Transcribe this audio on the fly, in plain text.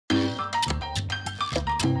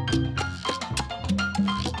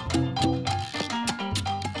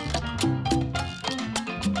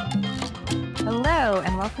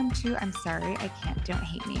welcome to I'm Sorry, I Can't, Don't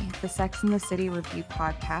Hate Me, the Sex and the City review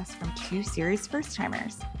podcast from two series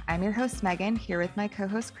first-timers. I'm your host, Meaghan, here with my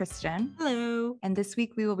co-host, Kristin. Hello. And this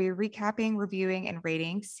week we will be recapping, reviewing, and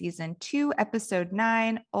rating Season 2, Episode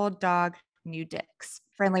 9, Old Dog, New Dicks.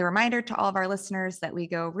 Friendly reminder to all of our listeners that we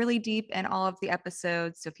go really deep in all of the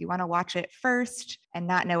episodes. So if you want to watch it first and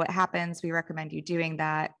not know what happens, we recommend you doing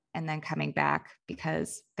that and then coming back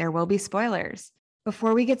because there will be spoilers.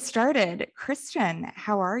 Before we get started, Kristin,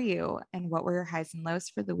 how are you? And what were your highs and lows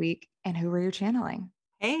for the week? And who were you channeling?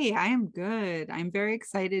 Hey, I am good. I'm very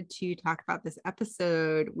excited to talk about this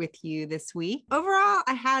episode with you this week. Overall,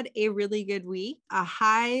 I had a really good week.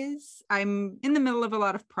 Highs, I'm in the middle of a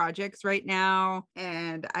lot of projects right now,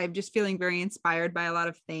 and I'm just feeling very inspired by a lot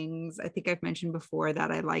of things. I think I've mentioned before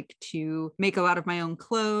that I like to make a lot of my own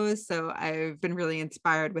clothes, so I've been really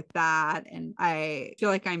inspired with that, and I feel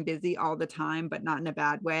like I'm busy all the time, but not in a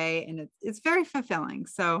bad way, and it's very fulfilling.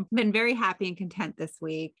 So I've been very happy and content this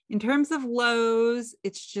week. In terms of lows,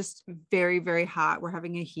 it's just very, very hot. We're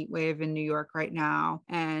having a heat wave in New York right now,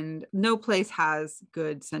 and no place has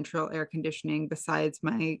good central air conditioning besides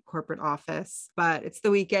my corporate office. But it's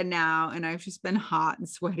the weekend now, and I've just been hot and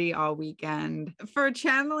sweaty all weekend. For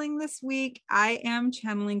channeling this week, I am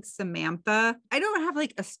channeling Samantha. I don't have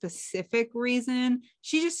like a specific reason.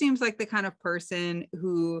 She just seems like the kind of person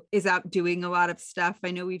who is out doing a lot of stuff.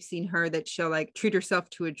 I know we've seen her that she'll like treat herself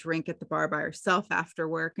to a drink at the bar by herself after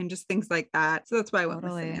work and just things like that. So that's why I went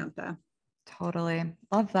with Samantha. Totally.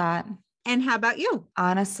 Love that. And how about you?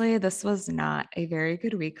 Honestly, this was not a very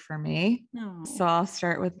good week for me. No. So I'll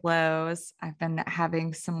start with lows. I've been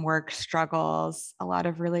having some work struggles, a lot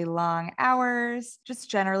of really long hours, just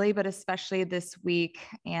generally, but especially this week.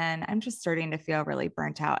 And I'm just starting to feel really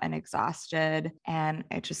burnt out and exhausted. And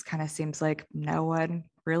it just kind of seems like no one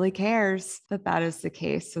really cares that is the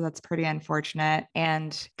case. So that's pretty unfortunate.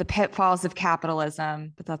 And the pitfalls of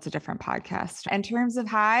capitalism, but that's a different podcast. In terms of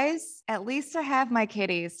highs, at least I have my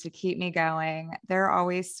kitties to keep me going. They're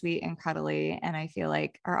always sweet and cuddly, and I feel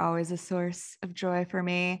like are always a source of joy for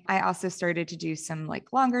me. I also started to do some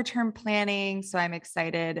like longer term planning. So I'm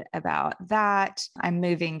excited about that. I'm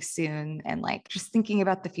moving soon and like just thinking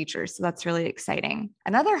about the future. So that's really exciting.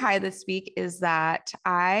 Another high this week is that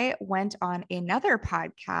I went on another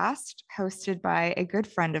podcast hosted by a good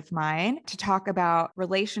friend of mine to talk about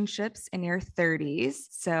relationships in your 30s.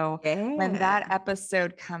 So when that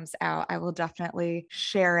episode comes out, I will definitely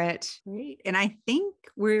share it. Great. And I think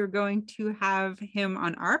we're going to have him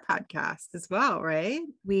on our podcast as well, right?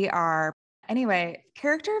 We are. Anyway,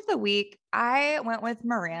 character of the week, I went with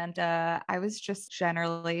Miranda. I was just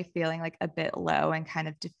generally feeling like a bit low and kind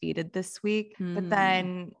of defeated this week. But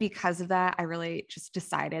then because of that, I really just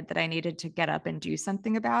decided that I needed to get up and do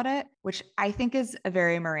something about it, which I think is a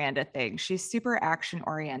very Miranda thing. She's super action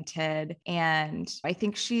oriented. And I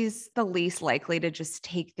think she's the least likely to just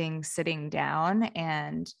take things sitting down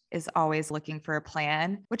and is always looking for a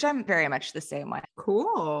plan, which I'm very much the same way.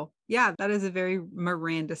 Cool. Yeah, that is a very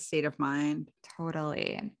Miranda state of mind.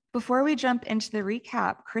 Totally. Before we jump into the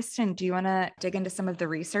recap, Kristin, do you want to dig into some of the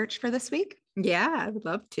research for this week? Yeah, I would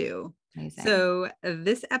love to. Amazing. So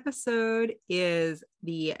this episode is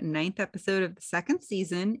the 9th episode of the 2nd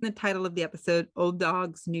season. The title of the episode, Old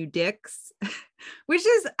Dogs, New Dicks, which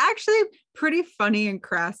is actually pretty funny and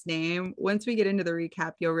crass name. Once we get into the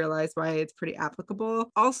recap, you'll realize why it's pretty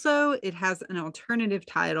applicable. Also, it has an alternative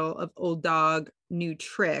title of Old Dog, New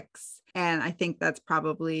Tricks. And I think that's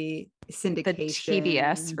probably syndication. The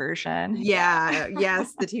TBS version. Yeah.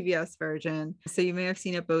 Yes, the TBS version. So you may have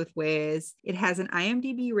seen it both ways. It has an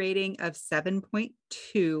IMDb rating of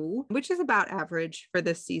 7.2, which is about average for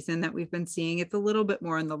this season that we've been seeing. It's a little bit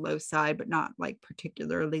more on the low side, but not like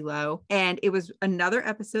particularly low. And it was another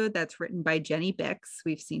episode that's written by Jenny Bix.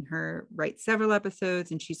 We've seen her write several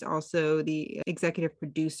episodes, and she's also the executive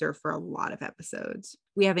producer for a lot of episodes.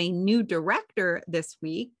 We have a new director this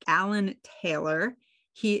week, Alan Taylor.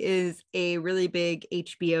 He is a really big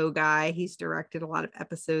HBO guy. He's directed a lot of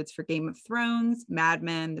episodes for Game of Thrones, Mad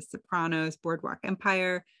Men, The Sopranos, Boardwalk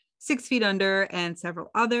Empire, 6 Feet Under, and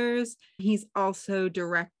several others. He's also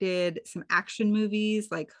directed some action movies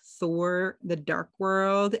like Thor, The Dark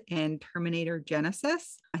World, and Terminator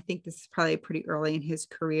Genesis. I think this is probably pretty early in his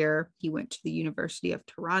career. He went to the University of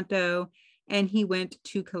Toronto, and he went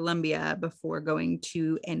to Columbia before going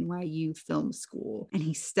to NYU Film School. And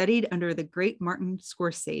he studied under the great Martin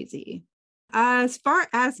Scorsese. As far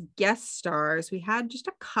as guest stars, we had just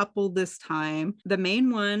a couple this time. The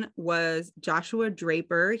main one was Joshua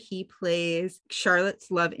Draper. He plays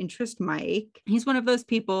Charlotte's love interest, Mike. He's one of those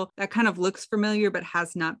people that kind of looks familiar but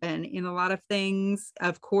has not been in a lot of things.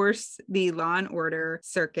 Of course, the Law and Order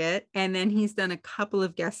circuit. And then he's done a couple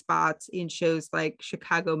of guest spots in shows like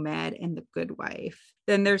Chicago Med and The Good Wife.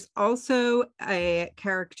 Then there's also a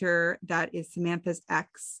character that is Samantha's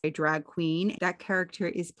ex, a drag queen. That character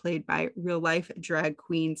is played by real life drag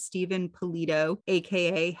queen Stephen Polito,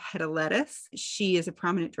 aka Hedda Lettuce. She is a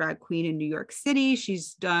prominent drag queen in New York City.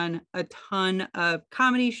 She's done a ton of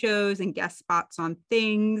comedy shows and guest spots on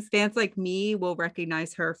things. Fans like me will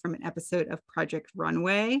recognize her from an episode of Project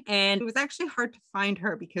Runway. And it was actually hard to find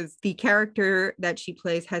her because the character that she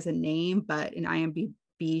plays has a name, but in IMDb,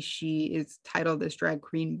 she is titled as Drag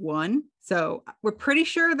Queen 1. So we're pretty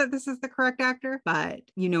sure that this is the correct actor, but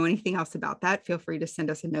you know anything else about that, feel free to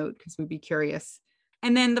send us a note because we'd be curious.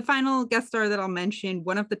 And then the final guest star that I'll mention,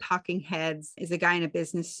 one of the talking heads is a guy in a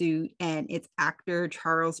business suit, and it's actor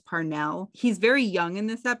Charles Parnell. He's very young in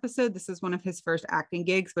this episode. This is one of his first acting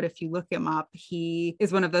gigs, but if you look him up, he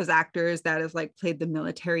is one of those actors that has like played the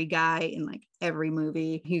military guy in like every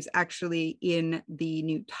movie. He's actually in the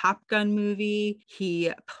new Top Gun movie.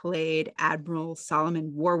 He played Admiral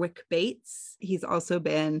Solomon Warwick Bates. He's also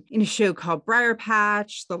been in a show called Briar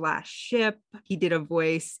Patch, The Last Ship. He did a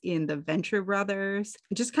voice in The Venture Brothers,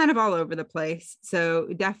 just kind of all over the place. So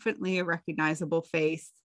definitely a recognizable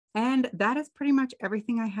face. And that is pretty much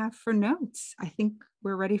everything I have for notes. I think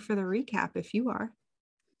we're ready for the recap if you are.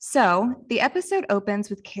 So, the episode opens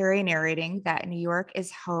with Carrie narrating that New York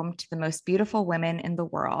is home to the most beautiful women in the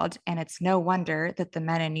world, and it's no wonder that the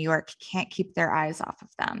men in New York can't keep their eyes off of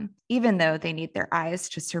them, even though they need their eyes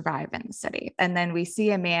to survive in the city. And then we see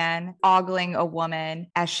a man ogling a woman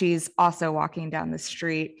as she's also walking down the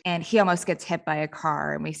street, and he almost gets hit by a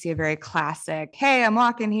car. And we see a very classic, hey, I'm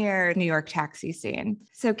walking here, New York taxi scene.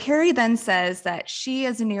 So, Carrie then says that she,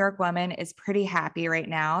 as a New York woman, is pretty happy right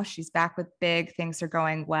now. She's back with Big, things are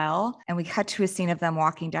going well, and we cut to a scene of them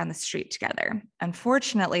walking down the street together.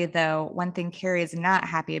 Unfortunately, though, one thing Carrie is not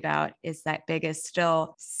happy about is that Big is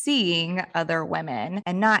still seeing other women,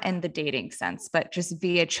 and not in the dating sense, but just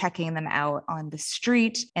via checking them out on the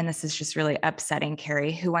street. And this is just really upsetting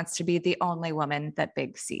Carrie, who wants to be the only woman that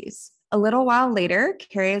Big sees. A little while later,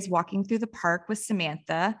 Carrie is walking through the park with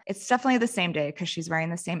Samantha. It's definitely the same day because she's wearing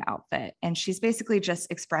the same outfit. And she's basically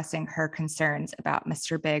just expressing her concerns about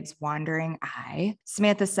Mr. Big's wandering eye.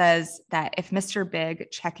 Samantha says that if Mr.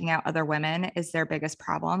 Big checking out other women is their biggest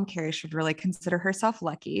problem, Carrie should really consider herself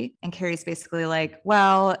lucky. And Carrie's basically like,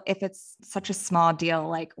 well, if it's such a small deal,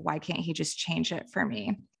 like, why can't he just change it for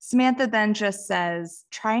me? Samantha then just says,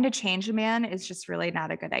 trying to change a man is just really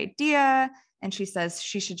not a good idea. And she says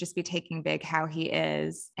she should just be taking Big how he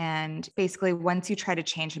is. And basically, once you try to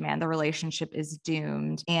change a man, the relationship is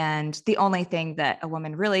doomed. And the only thing that a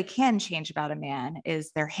woman really can change about a man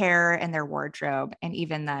is their hair and their wardrobe. And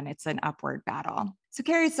even then, it's an upward battle. So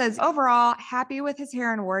Carrie says, overall, happy with his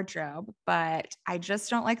hair and wardrobe, but I just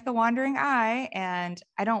don't like the wandering eye, and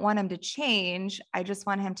I don't want him to change. I just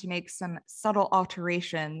want him to make some subtle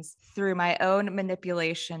alterations through my own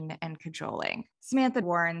manipulation and cajoling. Samantha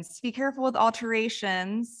warns, be careful with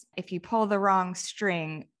alterations. If you pull the wrong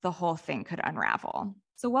string, the whole thing could unravel.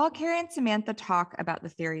 So while Carrie and Samantha talk about the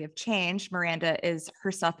theory of change, Miranda is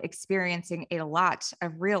herself experiencing a lot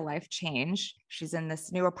of real life change. She's in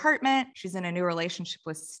this new apartment. She's in a new relationship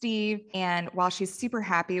with Steve. And while she's super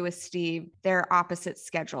happy with Steve, their opposite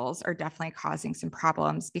schedules are definitely causing some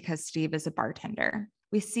problems because Steve is a bartender.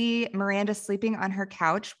 We see Miranda sleeping on her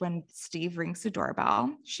couch when Steve rings the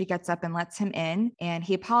doorbell. She gets up and lets him in, and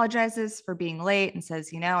he apologizes for being late and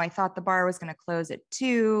says, I thought the bar was going to close at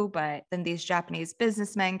 2, but then these Japanese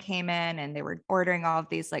businessmen came in and they were ordering all of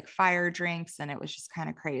these like fire drinks, and it was just kind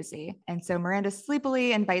of crazy. And so Miranda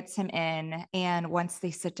sleepily invites him in, and once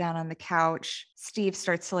they sit down on the couch, Steve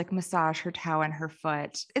starts to like massage her toe and her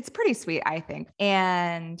foot. It's pretty sweet, I think.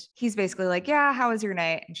 And he's basically like, yeah, how was your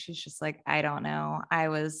night? And she's just like, I don't know. I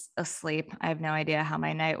was asleep. I have no idea how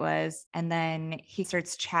my night was. And then he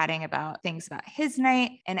starts chatting about things about his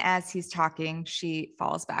night. And as he's talking, she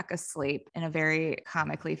falls back asleep in a very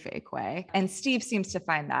comically fake way. And Steve seems to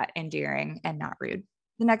find that endearing and not rude.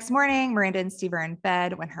 The next morning, Miranda and Steve are in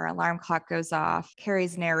bed when her alarm clock goes off.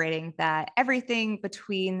 Carrie's narrating that everything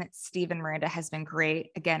between Steve and Miranda has been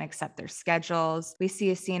great, again, except their schedules. We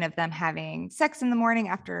see a scene of them having sex in the morning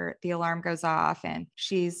after the alarm goes off, and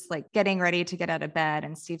she's like getting ready to get out of bed.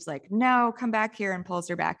 And Steve's like, no, come back here, and pulls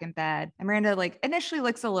her back in bed. And Miranda like initially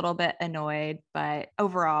looks a little bit annoyed, but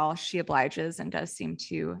overall she obliges and does seem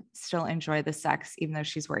to still enjoy the sex, even though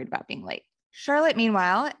she's worried about being late. Charlotte,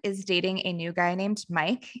 meanwhile, is dating a new guy named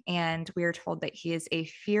Mike, and we are told that he is a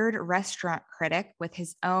feared restaurant critic with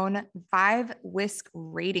his own 5 whisk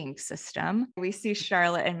rating system. We see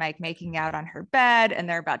Charlotte and Mike making out on her bed, and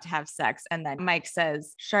they're about to have sex. And then Mike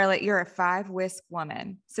says, Charlotte, you're a 5 whisk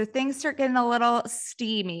woman. So things start getting a little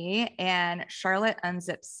steamy, and Charlotte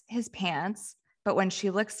unzips his pants. But when she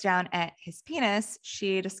looks down at his penis,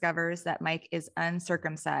 she discovers that Mike is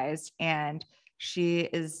uncircumcised, and she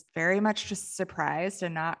is very much just surprised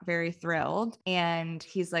and not very thrilled. And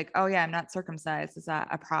he's like, oh, yeah, I'm not circumcised. Is that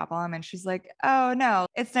a problem? And she's like, oh, no,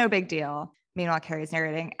 it's no big deal. Meanwhile, Carrie's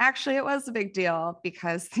narrating, actually, it was a big deal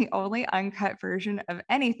because the only uncut version of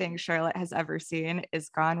anything Charlotte has ever seen is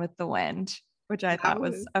Gone with the Wind, which I thought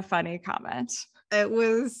was a funny comment. It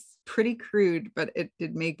was pretty crude, but it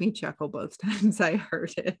did make me chuckle both times I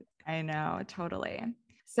heard it. I know, totally.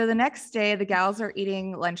 So the next day, the gals are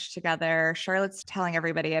eating lunch together. Charlotte's telling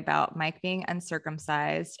everybody about Mike being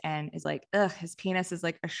uncircumcised and is like, ugh, his penis is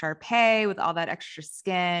like a Shar-Pei with all that extra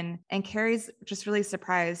skin. And Carrie's just really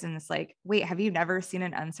surprised and is like, wait, have you never seen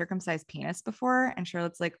an uncircumcised penis before? And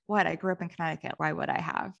Charlotte's like, what? I grew up in Connecticut. Why would I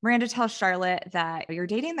have? Miranda tells Charlotte that you're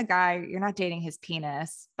dating the guy, you're not dating his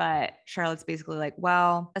penis. But Charlotte's basically like,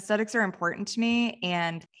 well, aesthetics are important to me,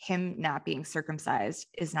 and him not being circumcised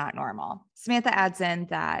is not normal. Samantha adds in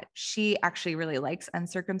that she actually really likes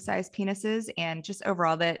uncircumcised penises, and just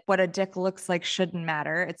overall that what a dick looks like shouldn't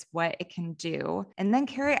matter. It's what it can do. And then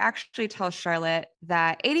Carrie actually tells Charlotte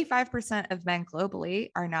that 85% of men globally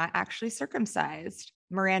are not actually circumcised.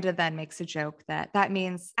 Miranda then makes a joke that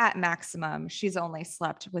means at maximum, she's only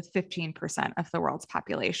slept with 15% of the world's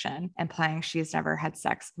population, implying she's never had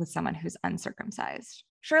sex with someone who's uncircumcised.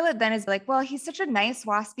 Charlotte then is like, well, he's such a nice,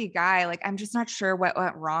 waspy guy. Like, I'm just not sure what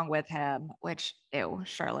went wrong with him, which, ew,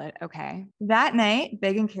 Charlotte. Okay. That night,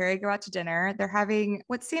 Big and Carrie go out to dinner. They're having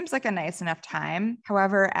what seems like a nice enough time.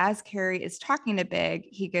 However, as Carrie is talking to Big,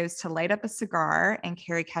 he goes to light up a cigar, and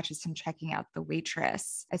Carrie catches him checking out the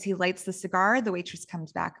waitress. As he lights the cigar, the waitress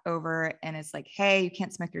comes back over and is like, hey, you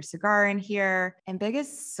can't smoke your cigar in here. And Big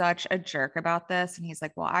is such a jerk about this. And he's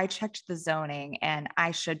like, well, I checked the zoning and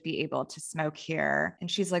I should be able to smoke here.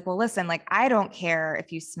 And she's like, well, listen, like, I don't care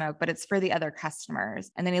if you smoke, but it's for the other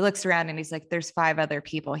customers. And then he looks around and he's like, there's 5 other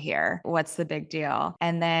people here. What's the big deal?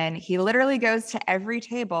 And then he literally goes to every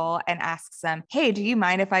table and asks them, hey, do you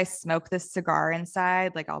mind if I smoke this cigar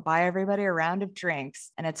inside? Like, I'll buy everybody a round of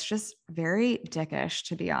drinks. And it's just very dickish,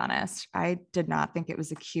 to be honest. I did not think it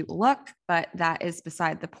was a cute look, but that is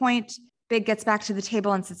beside the point. Big gets back to the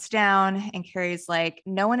table and sits down, and Carrie's like,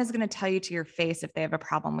 no one is going to tell you to your face if they have a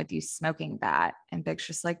problem with you smoking that. And Big's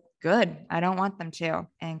just like, good, I don't want them to.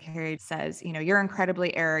 And Carrie says, you know, you're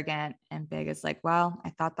incredibly arrogant. And Big is like, well,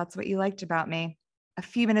 I thought that's what you liked about me. A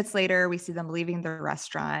few minutes later, we see them leaving the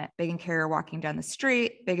restaurant. Big and Carrie are walking down the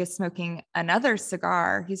street. Big is smoking another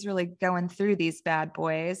cigar. He's really going through these bad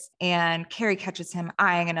boys. And Carrie catches him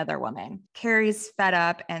eyeing another woman. Carrie's fed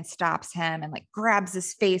up and stops him and like grabs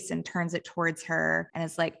his face and turns it towards her and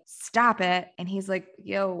is like, stop it. And he's like,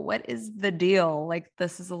 yo, what is the deal? Like,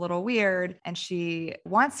 this is a little weird. And she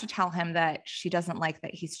wants to tell him that she doesn't like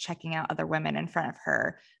that he's checking out other women in front of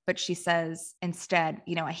her. But she says instead,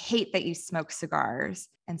 you know, I hate that you smoke cigars.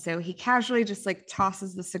 And so he casually just like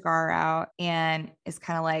tosses the cigar out and is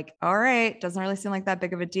kind of like, all right, doesn't really seem like that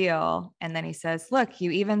big of a deal. And then he says, look, you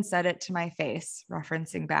even said it to my face,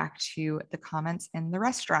 referencing back to the comments in the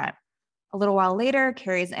restaurant. A little while later,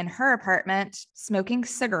 Carrie's in her apartment smoking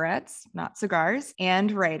cigarettes, not cigars, and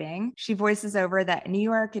writing. She voices over that New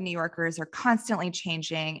York and New Yorkers are constantly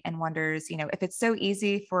changing and wonders, you know, if it's so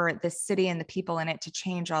easy for this city and the people in it to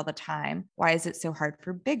change all the time, why is it so hard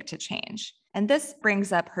for Big to change? And this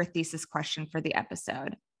brings up her thesis question for the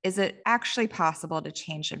episode. Is it actually possible to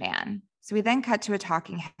change a man? So we then cut to a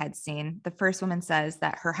talking head scene. The first woman says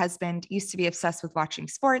that her husband used to be obsessed with watching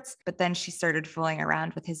sports, but then she started fooling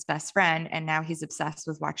around with his best friend, and now he's obsessed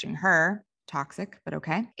with watching her. Toxic, but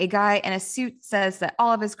okay. A guy in a suit says that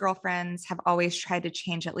all of his girlfriends have always tried to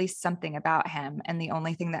change at least something about him, and the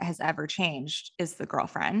only thing that has ever changed is the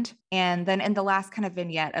girlfriend. And then in the last kind of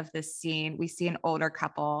vignette of this scene, we see an older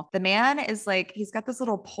couple. The man is like, he's got this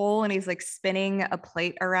little pole and he's like spinning a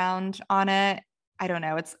plate around on it. I don't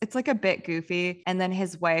know. It's like a bit goofy. And then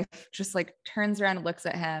his wife just like turns around and looks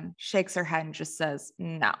at him, shakes her head and just says,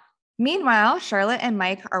 no. Meanwhile, Charlotte and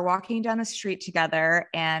Mike are walking down the street together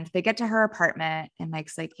and they get to her apartment. And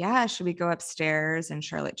Mike's like, yeah, should we go upstairs? And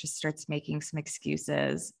Charlotte just starts making some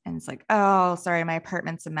excuses. And it's like, oh, sorry, my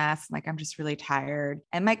apartment's a mess. Like, I'm just really tired.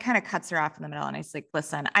 And Mike kind of cuts her off in the middle. And he's like,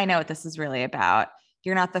 listen, I know what this is really about.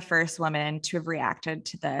 You're not the first woman to have reacted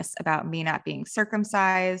to this about me not being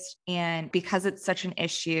circumcised. And because it's such an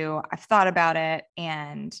issue, I've thought about it.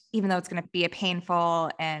 And even though it's going to be a painful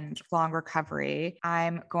and long recovery,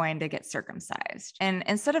 I'm going to get circumcised. And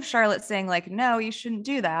instead of Charlotte saying, like, no, you shouldn't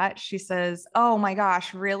do that, she says, oh my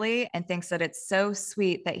gosh, really? And thinks that it's so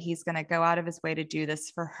sweet that he's going to go out of his way to do this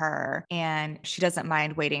for her. And she doesn't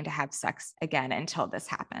mind waiting to have sex again until this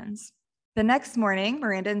happens. The next morning,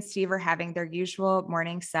 Miranda and Steve are having their usual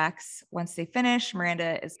morning sex. Once they finish,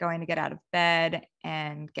 Miranda is going to get out of bed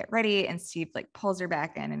and get ready. And Steve like pulls her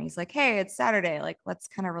back in and he's like, hey, it's Saturday. Like, let's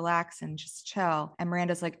kind of relax and just chill. And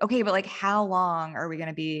Miranda's like, okay, but like, how long are we going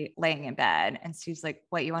to be laying in bed? And Steve's like,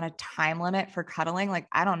 what, you want a time limit for cuddling? Like,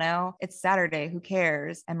 I don't know. It's Saturday. Who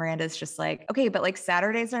cares? And Miranda's just like, okay, but like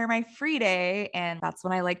Saturdays are my free day. And that's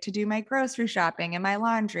when I like to do my grocery shopping and my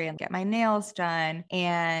laundry and get my nails done.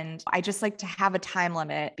 And I just like to have a time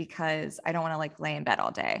limit because I don't want to like lay in bed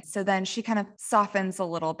all day. So then she kind of softens a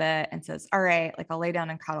little bit and says, all right, like I'll lay down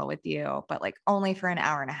and cuddle with you, but like only for an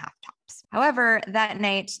hour and a half tops. However, that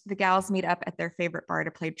night, the gals meet up at their favorite bar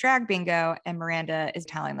to play drag bingo. And Miranda is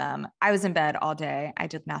telling them, I was in bed all day. I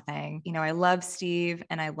did nothing. You know, I love Steve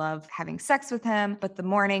and I love having sex with him, but the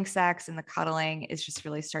morning sex and the cuddling is just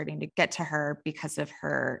really starting to get to her because of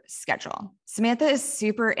her schedule. Samantha is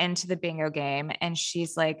super into the bingo game. And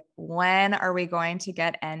she's like, when are we going to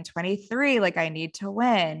get N23? Like, I need to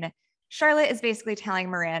win. Charlotte is basically telling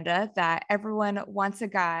Miranda that everyone wants a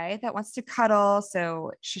guy that wants to cuddle,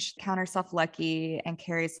 so she should count herself lucky. And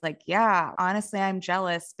Carrie's like, yeah, honestly, I'm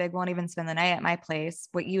jealous. Big won't even spend the night at my place.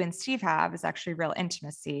 What you and Steve have is actually real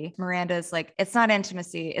intimacy. Miranda's like, it's not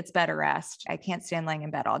intimacy, it's bed rest. I can't stand laying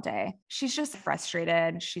in bed all day. She's just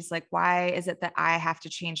frustrated. She's like, why is it that I have to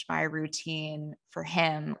change my routine for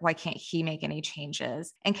him? Why can't he make any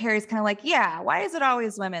changes? And Carrie's kind of like, yeah, why is it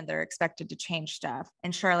always women that are expected to change stuff?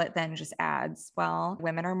 And Charlotte then just adds, well,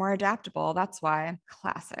 women are more adaptable. That's why.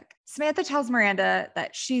 Classic. Samantha tells Miranda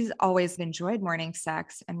that she's always enjoyed morning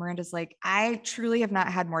sex. And Miranda's like, I truly have not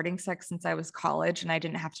had morning sex since I was college and I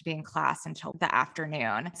didn't have to be in class until the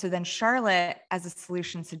afternoon. So then Charlotte, as a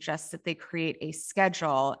solution, suggests that they create a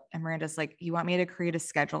schedule. And Miranda's like, you want me to create a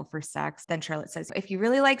schedule for sex? Then Charlotte says, if you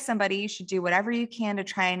really like somebody, you should do whatever you can to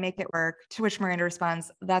try and make it work. To which Miranda responds,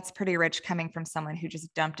 that's pretty rich coming from someone who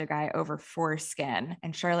just dumped a guy over foreskin.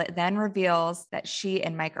 And Charlotte then reveals that she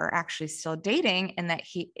and Mike are actually still dating and that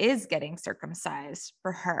he is getting circumcised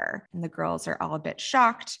for her. And the girls are all a bit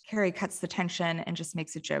shocked. Carrie cuts the tension and just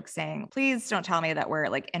makes a joke saying, please don't tell me that we're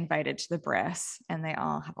like invited to the bris. And they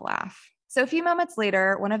all have a laugh. So a few moments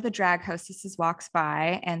later, one of the drag hostesses walks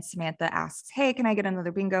by and Samantha asks, hey, can I get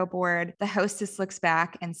another bingo board? The hostess looks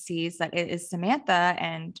back and sees that it is Samantha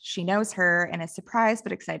and she knows her and is surprised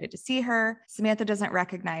but excited to see her. Samantha doesn't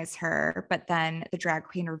recognize her, but then the drag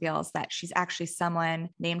queen reveals that she's actually someone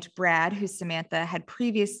named Brad, who Samantha had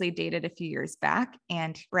previously dated a few years back.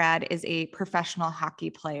 And Brad is a professional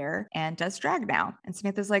hockey player and does drag now. And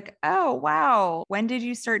Samantha's like, oh, wow, when did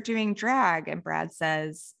you start doing drag? And Brad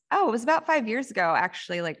says, oh, it was about 5 years ago,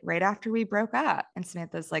 actually, like right after we broke up. And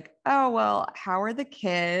Samantha's like, oh, well, how are the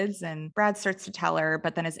kids? And Brad starts to tell her,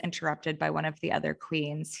 but then is interrupted by one of the other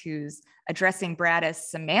queens who's addressing Brad as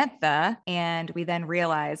Samantha. And we then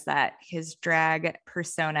realize that his drag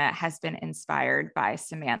persona has been inspired by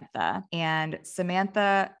Samantha. And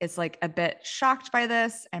Samantha is like a bit shocked by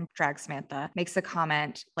this. And drag Samantha makes a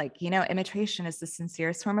comment like, you know, imitation is the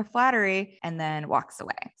sincerest form of flattery, and then walks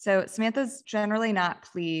away. So Samantha's generally not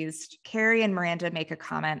pleased. Carrie and Miranda make a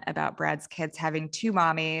comment about Brad's kids having two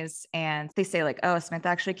mommies. And they say like, oh, Samantha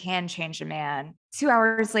actually can change a man. 2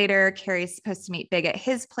 hours later, Carrie's supposed to meet Big at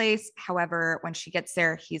his place. However, when she gets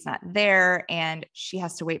there, he's not there and she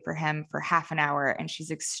has to wait for him for half an hour and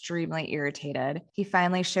she's extremely irritated. He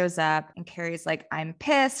finally shows up and Carrie's like, I'm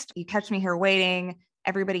pissed. You kept me here waiting.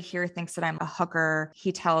 Everybody here thinks that I'm a hooker.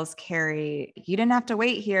 He tells Carrie, you didn't have to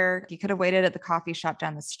wait here. You could have waited at the coffee shop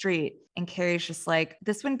down the street. And Carrie's just like,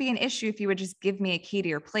 this wouldn't be an issue if you would just give me a key to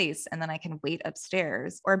your place and then I can wait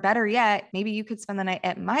upstairs. Or better yet, maybe you could spend the night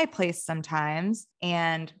at my place sometimes.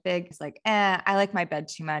 And Big is like, I like my bed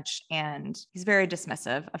too much. And he's very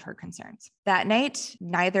dismissive of her concerns. That night,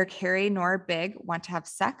 neither Carrie nor Big want to have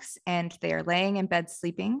sex and they are laying in bed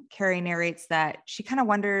sleeping. Carrie narrates that she kind of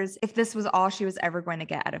wonders if this was all she was ever going to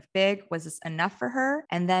get out of Big. Was this enough for her?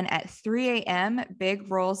 And then at 3 a.m.,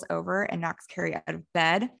 Big rolls over and knocks Carrie out of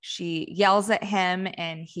bed. She yells at him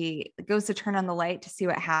and he goes to turn on the light to see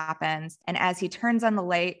what happens. And as he turns on the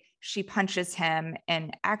light, she punches him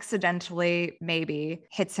and accidentally, maybe,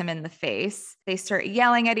 hits him in the face. They start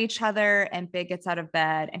yelling at each other and Big gets out of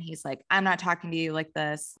bed and he's like, I'm not talking to you like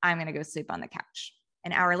this. I'm going to go sleep on the couch.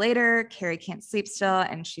 An hour later, Carrie can't sleep still.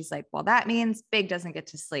 And she's like, well, that means Big doesn't get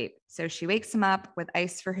to sleep. So she wakes him up with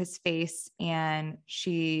ice for his face. And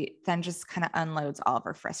she then just kind of unloads all of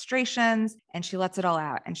her frustrations and she lets it all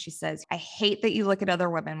out. And she says, I hate that you look at other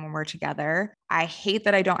women when we're together. I hate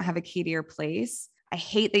that I don't have a key to your place. I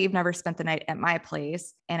hate that you've never spent the night at my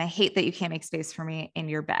place. And I hate that you can't make space for me in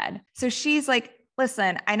your bed. So she's like,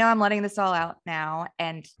 listen, I know I'm letting this all out now,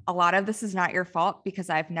 and a lot of this is not your fault because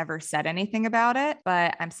I've never said anything about it,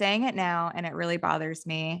 but I'm saying it now and it really bothers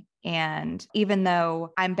me. And even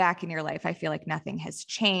though I'm back in your life, I feel like nothing has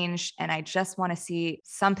changed and I just want to see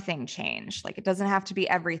something change. Like it doesn't have to be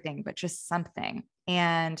everything, but just something.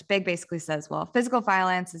 And Big basically says, well, physical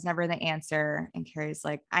violence is never the answer. And Carrie's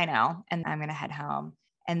like, I know, and I'm going to head home.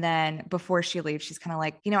 And then before she leaves, she's kind of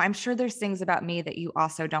like, I'm sure there's things about me that you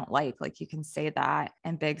also don't like. Like you can say that.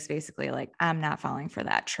 And Big's basically like, I'm not falling for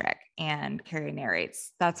that trick. And Carrie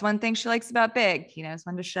narrates, that's one thing she likes about Big. He knows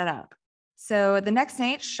when to shut up. So the next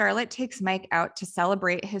night, Charlotte takes Mike out to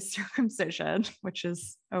celebrate his circumcision, which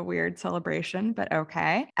is a weird celebration, but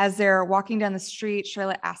okay. As they're walking down the street,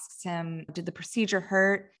 Charlotte asks him, did the procedure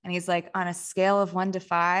hurt? And he's like, on a scale of 1 to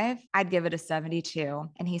 5, I'd give it a 72.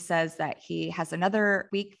 And he says that he has another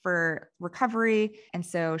week for recovery. And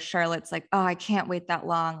so Charlotte's like, oh, I can't wait that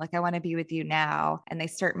long. Like, I want to be with you now. And they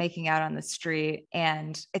start making out on the street.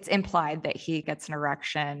 And it's implied that he gets an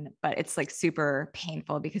erection, but it's like super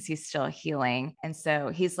painful because he's still healing. And so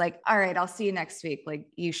he's like, all right, I'll see you next week. Like,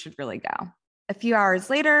 you should really go. A few hours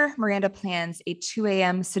later, Miranda plans a 2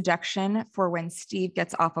 a.m. seduction for when Steve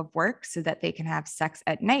gets off of work so that they can have sex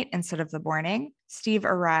at night instead of the morning. Steve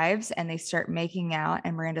arrives and they start making out.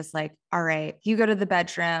 And Miranda's like, all right, you go to the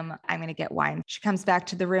bedroom. I'm going to get wine. She comes back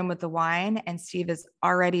to the room with the wine and Steve is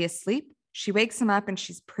already asleep. She wakes him up and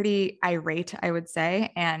she's pretty irate, I would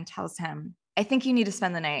say, and tells him, I think you need to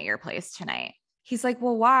spend the night at your place tonight. He's like,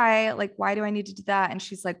 well, why? Like, why do I need to do that? And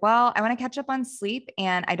she's like, well, I want to catch up on sleep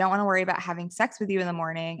and I don't want to worry about having sex with you in the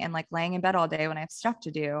morning and like laying in bed all day when I have stuff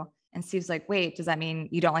to do. And Steve's like, wait, does that mean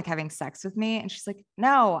you don't like having sex with me? And she's like,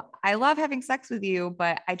 no, I love having sex with you,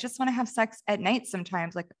 but I just want to have sex at night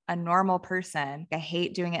sometimes like a normal person. I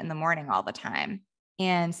hate doing it in the morning all the time.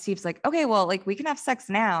 And Steve's like, okay, well, like we can have sex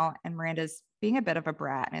now. And Miranda's being a bit of a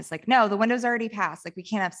brat and is like, no, the window's already passed. Like we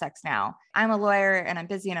can't have sex now. I'm a lawyer and I'm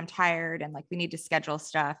busy and I'm tired and like we need to schedule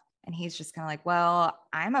stuff. And he's just kind of like, well,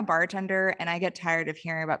 I'm a bartender and I get tired of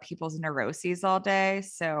hearing about people's neuroses all day.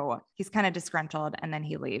 So he's kind of disgruntled and then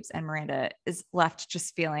he leaves and Miranda is left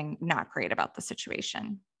just feeling not great about the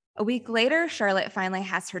situation. A week later, Charlotte finally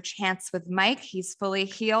has her chance with Mike. He's fully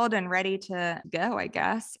healed and ready to go, I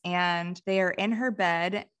guess. And they are in her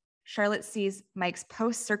bed. Charlotte sees Mike's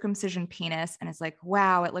post-circumcision penis and is like,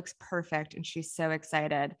 wow, it looks perfect. And she's so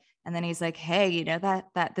excited. And then he's like, hey, you know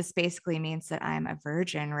that this basically means that I'm a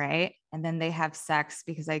virgin, right? And then they have sex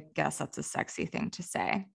because I guess that's a sexy thing to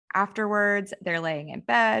say. Afterwards, they're laying in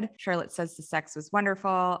bed. Charlotte says the sex was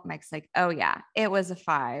wonderful. Mike's like, oh yeah, it was a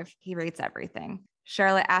 5. He rates everything.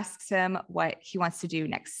 Charlotte asks him what he wants to do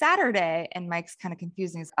next Saturday. And Mike's kind of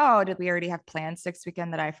confusing. He's, oh, did we already have plans next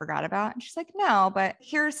weekend that I forgot about? And she's like, no, but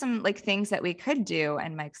here are some like things that we could do.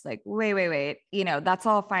 And Mike's like, wait. That's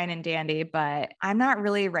all fine and dandy, but I'm not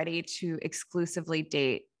really ready to exclusively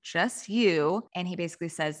date just you. And he basically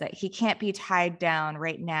says that he can't be tied down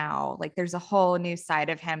right now. Like there's a whole new side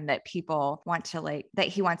of him that people want to that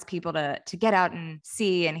he wants people to get out and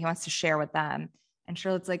see and he wants to share with them. And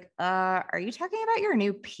Charlotte's like, are you talking about your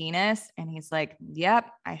new penis? And he's like, yep,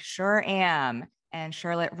 I sure am. And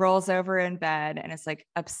Charlotte rolls over in bed and is like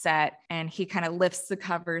upset. And he kind of lifts the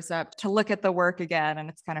covers up to look at the work again. And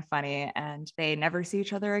it's kind of funny. And they never see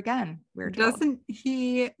each other again. Doesn't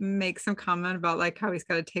he make some comment about like how he's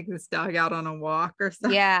got to take this dog out on a walk or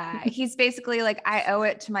something? Yeah. He's basically like, I owe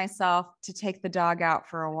it to myself to take the dog out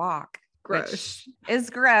for a walk. Gross. which is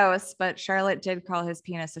gross, but Charlotte did call his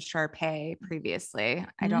penis a Shar-Pei previously.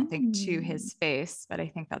 I don't think to his face, but I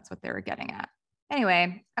think that's what they were getting at.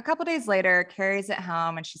 Anyway, a couple days later, Carrie's at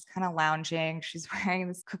home and she's kind of lounging. She's wearing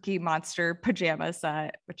this Cookie Monster pajama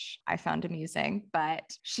set, which I found amusing, but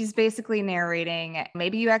she's basically narrating,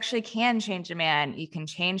 maybe you actually can change a man. You can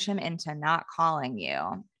change him into not calling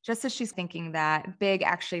you. Just as she's thinking that, Big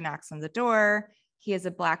actually knocks on the door. He has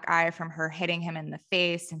a black eye from her hitting him in the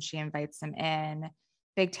face and she invites him in.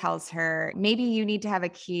 Big tells her, maybe you need to have a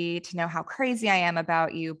key to know how crazy I am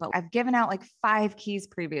about you, but I've given out like 5 keys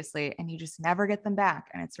previously and you just never get them back.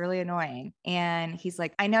 And it's really annoying. And he's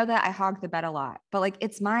like, I know that I hog the bed a lot, but like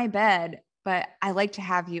it's my bed, but I like to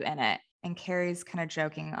have you in it. And Carrie's kind of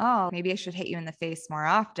joking, oh, maybe I should hit you in the face more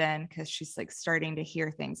often because she's like starting to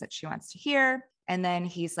hear things that she wants to hear. And then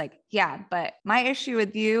he's like, yeah, but my issue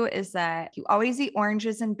with you is that you always eat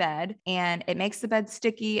oranges in bed and it makes the bed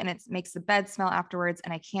sticky and it makes the bed smell afterwards.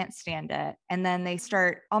 And I can't stand it. And then they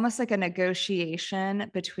start almost like a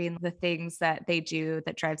negotiation between the things that they do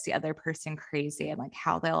that drives the other person crazy and like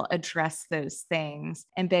how they'll address those things.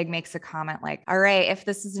 And Big makes a comment like, all right, if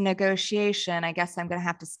this is a negotiation, I guess I'm going to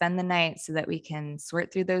have to spend the night so that we can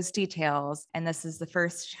sort through those details. And this is the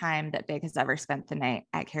first time that Big has ever spent the night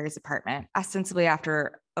at Carrie's apartment, ostensibly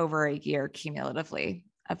after over a year cumulatively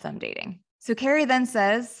of them dating. So Carrie then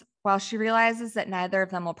says, while she realizes that neither of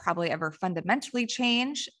them will probably ever fundamentally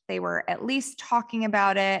change, they were at least talking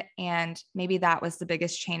about it. And maybe that was the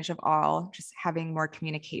biggest change of all, just having more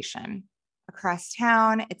communication. Across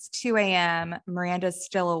town, it's 2 a.m. Miranda's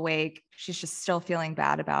still awake. She's just still feeling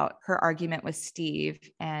bad about her argument with Steve.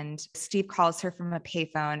 And Steve calls her from a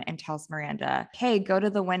payphone and tells Miranda, hey, go to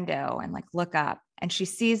the window and like look up. And she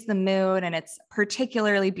sees the moon and it's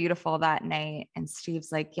particularly beautiful that night. And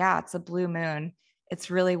Steve's like, yeah, it's a blue moon.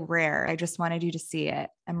 It's really rare. I just wanted you to see it.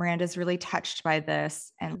 And Miranda's really touched by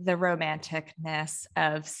this and the romanticness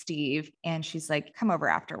of Steve. And she's like, come over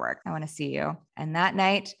after work. I want to see you. And that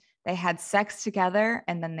night, they had sex together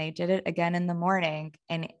and then they did it again in the morning.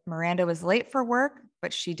 And Miranda was late for work,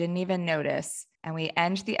 but she didn't even notice. And we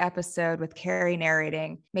end the episode with Carrie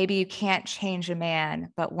narrating, maybe you can't change a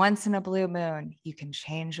man, but once in a blue moon, you can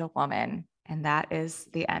change a woman. And that is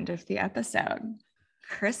the end of the episode.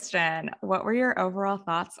 Kristin, what were your overall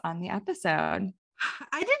thoughts on the episode?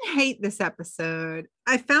 I didn't hate this episode.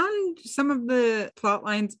 I found some of the plot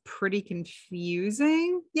lines pretty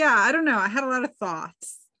confusing. Yeah, I don't know. I had a lot of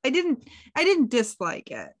thoughts. I didn't dislike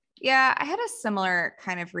it. Yeah, I had a similar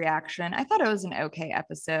kind of reaction. I thought it was an okay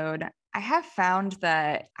episode. I have found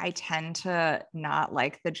that I tend to not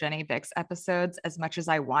like the Jenny Bix episodes as much as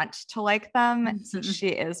I want to like them, since she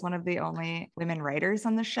is one of the only women writers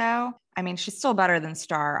on the show. I mean, she's still better than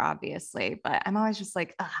Star, obviously, but I'm always just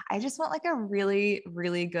like, I just want like a really,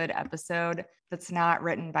 really good episode that's not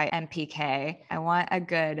written by MPK. I want a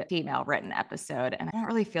good female written episode, and I don't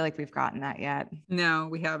really feel like we've gotten that yet. No,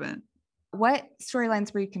 we haven't. What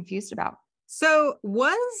storylines were you confused about? So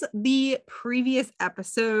was the previous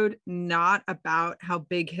episode not about how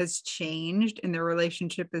Big has changed and their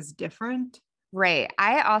relationship is different? Right.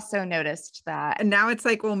 I also noticed that. And now it's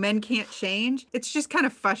like, well, men can't change. It's just kind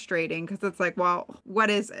of frustrating because it's like, well, what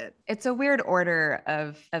is it? It's a weird order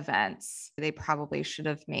of events. They probably should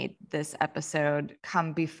have made this episode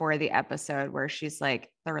come before the episode where she's like,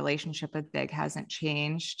 the relationship with Big hasn't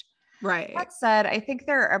changed. Right. That said, I think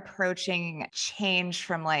they're approaching change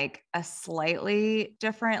from like a slightly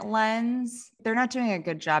different lens. They're not doing a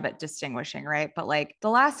good job at distinguishing, right? But like the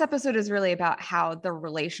last episode is really about how the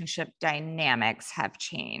relationship dynamics have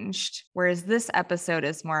changed, whereas this episode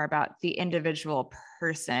is more about the individual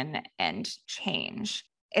person and change.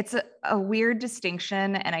 It's a weird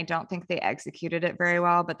distinction, and I don't think they executed it very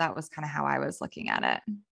well, but that was kind of how I was looking at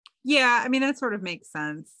it. Yeah, I mean, that sort of makes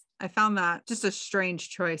sense. I found that just a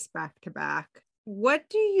strange choice back to back. What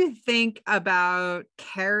do you think about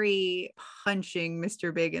Carrie punching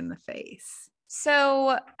Mr. Big in the face?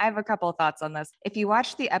 So I have a couple of thoughts on this. If you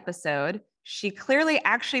watch the episode, she clearly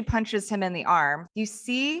actually punches him in the arm. You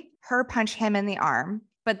see her punch him in the arm.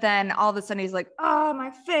 But then all of a sudden he's like, oh,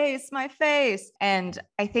 my face, my face. And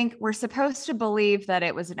I think we're supposed to believe that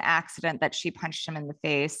it was an accident that she punched him in the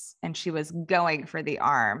face and she was going for the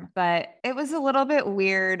arm. But it was a little bit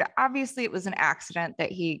weird. Obviously, it was an accident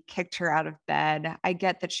that he kicked her out of bed. I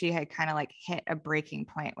get that she had kind of like hit a breaking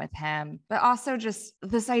point with him, but also just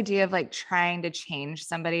this idea of like trying to change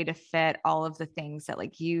somebody to fit all of the things that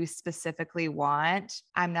like you specifically want.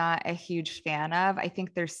 I'm not a huge fan of. I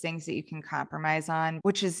think there's things that you can compromise on,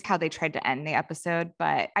 which is how they tried to end the episode.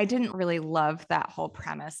 But I didn't really love that whole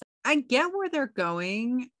premise. I get where they're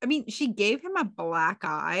going. I mean, she gave him a black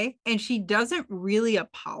eye and she doesn't really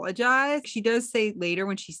apologize. She does say later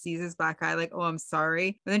when she sees his black eye, like, oh, I'm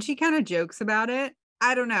sorry. But then she kind of jokes about it.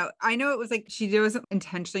 I don't know. I know it was like she wasn't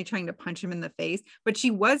intentionally trying to punch him in the face, but she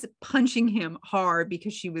was punching him hard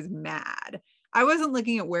because she was mad. I wasn't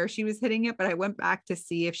looking at where she was hitting it, but I went back to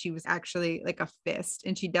see if she was actually like a fist,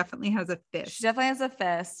 and she definitely has a fist. She definitely has a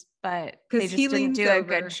fist, but they Because just he didn't leans do a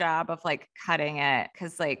over. good job of like cutting it.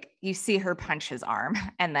 Cause like you see her punch his arm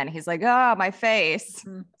and then he's like, oh, my face.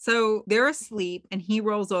 So they're asleep and he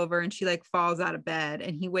rolls over and she like falls out of bed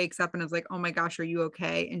and he wakes up and is like, oh my gosh, are you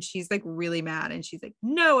okay? And she's like really mad and she's like,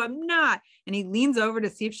 no, I'm not. And he leans over to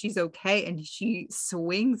see if she's okay and she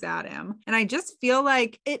swings at him. And I just feel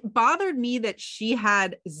like it bothered me that she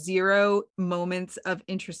had zero moments of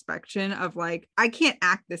introspection of like, I can't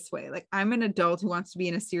act this way. Like, I'm an adult who wants to be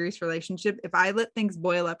in a serious relationship. If I let things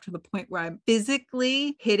boil up to the point where I'm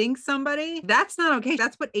physically hitting somebody, that's not okay.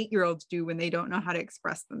 That's what 8-year-olds do when they don't know how to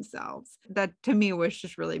express themselves. That to me was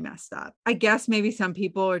just really messed up. I guess maybe some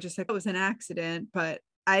people are just like, it was an accident, but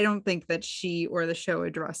I don't think that she or the show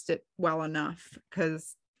addressed it well enough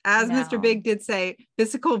because as Mr. Big did say,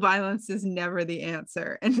 physical violence is never the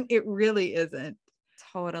answer. And it really isn't.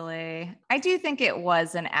 Totally. I do think it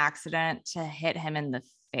was an accident to hit him in the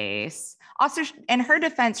face. Also, in her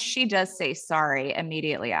defense, she does say sorry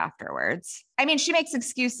immediately afterwards. I mean, she makes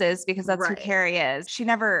excuses because that's who Carrie is. She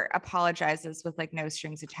never apologizes with like no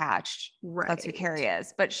strings attached. Right. That's who Carrie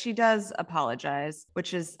is. But she does apologize,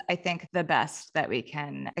 which is, I think, the best that we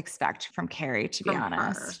can expect from Carrie, to be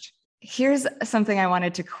honest. Here's something I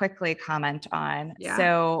wanted to quickly comment on. Yeah.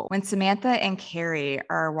 So when Samantha and Carrie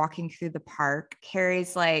are walking through the park,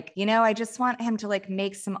 Carrie's like, you know, I just want him to like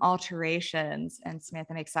make some alterations. And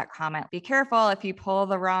Samantha makes that comment, be careful, if you pull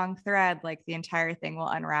the wrong thread, like the entire thing will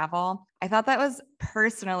unravel. I thought that was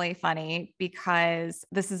personally funny because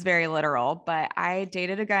this is very literal, but I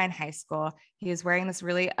dated a guy in high school. He was wearing this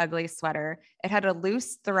really ugly sweater. It had a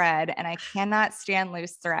loose thread and I cannot stand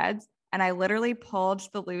loose threads. And I literally pulled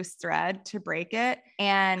the loose thread to break it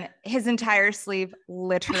and his entire sleeve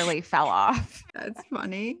literally fell off. That's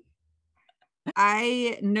funny.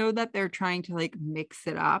 I know that they're trying to like mix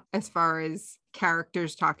it up as far as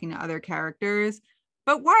characters talking to other characters.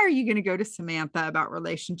 But why are you going to go to Samantha about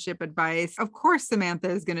relationship advice? Of course, Samantha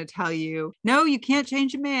is going to tell you, no, you can't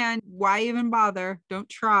change a man. Why even bother? Don't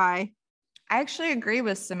try. I actually agree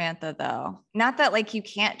with Samantha, though. Not that like you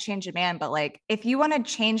can't change a man, but like if you want to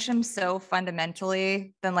change him so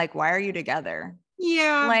fundamentally, then like, why are you together?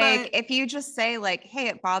 Yeah. Like if you just say like, hey,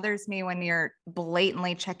 it bothers me when you're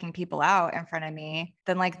blatantly checking people out in front of me,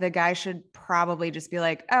 then like the guy should probably just be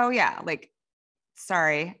like, oh yeah, like,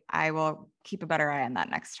 sorry, I will keep a better eye on that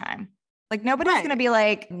next time. Like nobody's going to be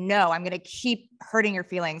like, no, I'm going to keep hurting your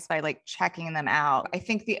feelings by like checking them out. I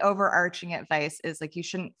think the overarching advice is like, you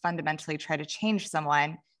shouldn't fundamentally try to change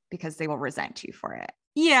someone because they will resent you for it.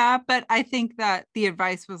 Yeah, but I think that the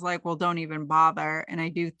advice was like, well, don't even bother. And I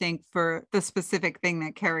do think for the specific thing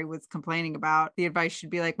that Carrie was complaining about, the advice should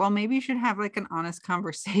be like, well, maybe you should have like an honest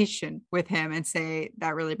conversation with him and say,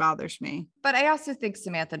 that really bothers me. But I also think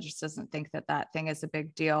Samantha just doesn't think that that thing is a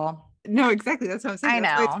big deal. No, exactly. That's what I'm saying.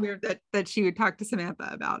 I know. It's weird that she would talk to Samantha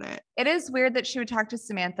about it. It is weird that she would talk to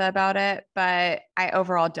Samantha about it, but I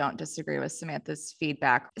overall don't disagree with Samantha's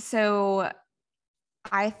feedback. So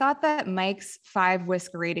I thought that Mike's 5-whisk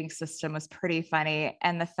rating system was pretty funny.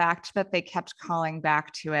 And the fact that they kept calling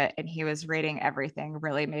back to it and he was rating everything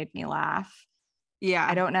really made me laugh. Yeah.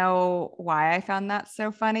 I don't know why I found that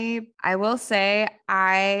so funny. I will say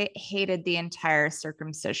I hated the entire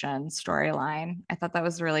circumcision storyline. I thought that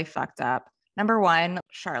was really fucked up. Number one,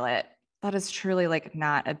 Charlotte, that is truly like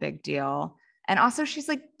not a big deal. And also she's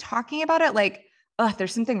like talking about it like, oh,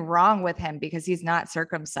 there's something wrong with him because he's not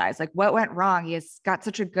circumcised. Like what went wrong? He has got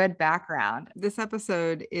such a good background. This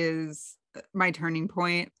episode is my turning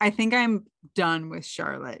point. I think I'm done with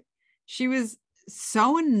Charlotte. She was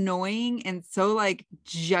so annoying and so like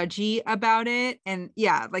judgy about it. And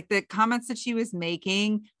yeah, like the comments that she was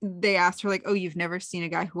making, they asked her like, oh, you've never seen a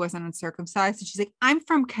guy who wasn't uncircumcised. And she's like, I'm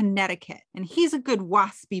from Connecticut and he's a good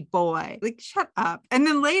waspy boy. Like, shut up. And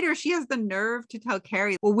then later she has the nerve to tell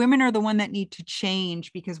Carrie, well, women are the one that need to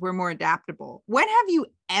change because we're more adaptable. When have you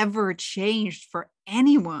ever changed for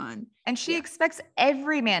anyone? And she expects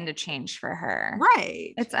every man to change for her.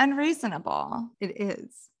 Right. It's unreasonable. It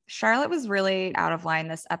is. Charlotte was really out of line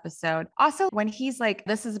this episode. Also, when he's like,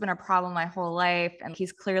 this has been a problem my whole life, and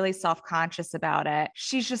he's clearly self-conscious about it,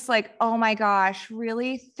 she's just like, oh my gosh,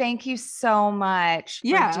 really? Thank you so much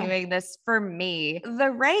for doing this for me.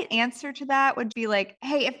 The right answer to that would be like,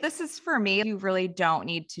 hey, if this is for me, you really don't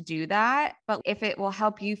need to do that. But if it will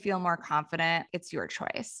help you feel more confident, it's your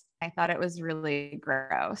choice. I thought it was really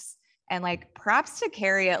gross. And like props to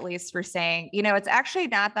Carrie, at least, for saying, it's actually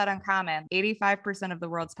not that uncommon. 85% of the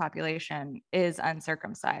world's population is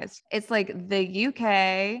uncircumcised. It's like the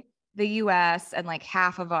UK, the US, and like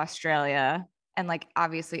half of Australia, and like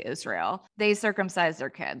obviously Israel. They circumcise their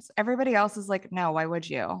kids. Everybody else is like, no, why would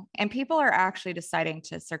you? And people are actually deciding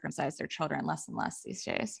to circumcise their children less and less these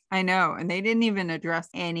days. I know. And they didn't even address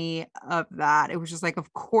any of that. It was just like,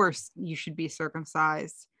 of course you should be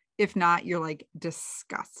circumcised. If not, you're like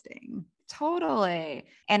disgusting. Totally.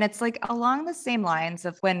 And it's like along the same lines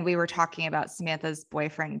of when we were talking about Samantha's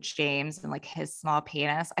boyfriend, James, and like his small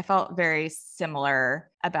penis. I felt very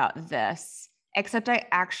similar about this, except I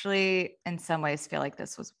actually, in some ways, feel like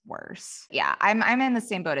this was worse. Yeah, I'm in the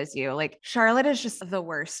same boat as you. Like Charlotte is just the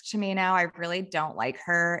worst to me now. I really don't like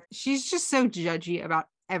her. She's just so judgy about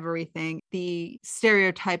everything. The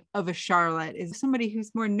stereotype of a Charlotte is somebody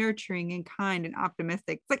who's more nurturing and kind and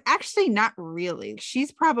optimistic. It's like, actually, not really.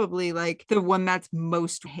 She's probably like the one that's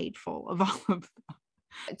most hateful of all of them.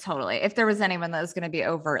 Totally. If there was anyone that was going to be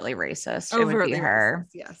overtly racist, it would be her. Racist,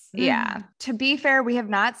 yes. Yeah. To be fair, we have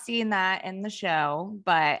not seen that in the show,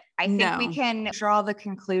 but I think we can draw the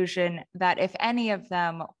conclusion that if any of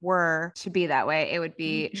them were to be that way, it would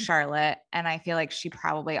be Charlotte. And I feel like she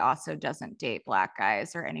probably also doesn't date Black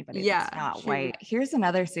guys or anybody that's not white. Here's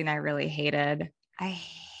another scene I really hated. I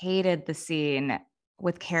hated the scene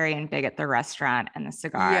with Carrie and Big at the restaurant and the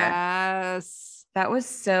cigar. Yes. That was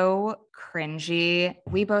so cringy.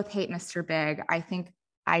 We both hate Mr. Big. I think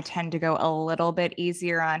I tend to go a little bit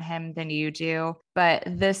easier on him than you do. But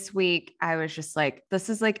this week, I was just like, this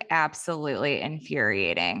is like absolutely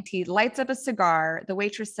infuriating. He lights up a cigar. The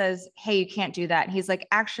waitress says, hey, you can't do that. And he's like,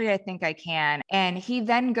 actually, I think I can. And he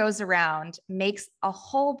then goes around, makes a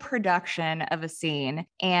whole production of a scene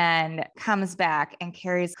and comes back, and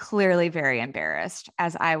Carrie's clearly very embarrassed,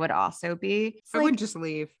 as I would also be. I would just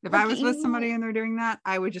leave. If I was with somebody and they're doing that,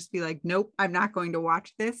 I would just be like, nope, I'm not going to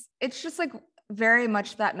watch this. It's just like, very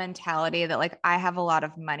much that mentality that like I have a lot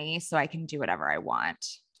of money so I can do whatever I want.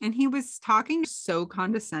 And he was talking so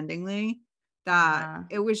condescendingly that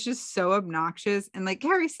it was just so obnoxious. And like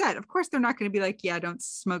Carrie said, of course they're not going to be like, yeah, don't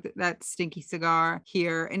smoke that stinky cigar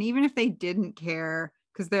here. And even if they didn't care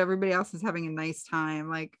because everybody else is having a nice time,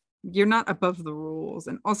 like you're not above the rules.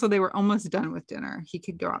 And also they were almost done with dinner. He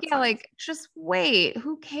could go outside. Yeah, like just wait.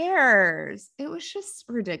 Who cares? It was just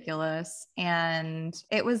ridiculous. And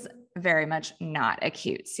it was very much not a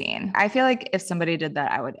cute scene. I feel like if somebody did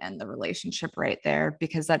that, I would end the relationship right there,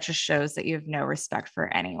 because that just shows that you have no respect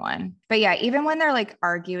for anyone. But yeah, even when they're like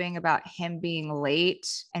arguing about him being late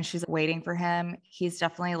and she's waiting for him, he's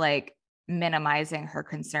definitely like minimizing her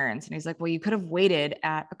concerns. And he's like, well, you could have waited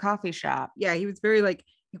at a coffee shop. Yeah, he was very like,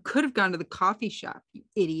 you could have gone to the coffee shop, you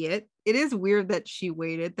idiot. It is weird that she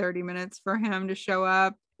waited 30 minutes for him to show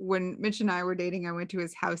up. When Mitch and I were dating, I went to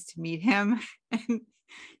his house to meet him, and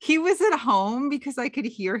he was at home because I could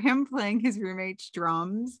hear him playing his roommate's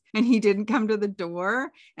drums, and he didn't come to the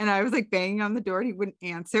door. And I was like banging on the door and he wouldn't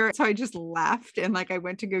answer. So I just left, and like I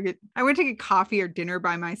went to get coffee or dinner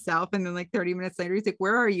by myself. And then like 30 minutes later, he's like,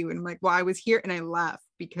 where are you? And I'm like, well, I was here and I left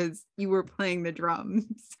because you were playing the drums.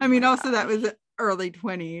 I mean, also that was early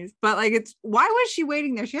 20s, but like why was she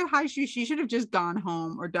waiting there? She had high shoes. She should have just gone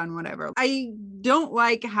home or done whatever. I don't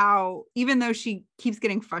like how, even though she keeps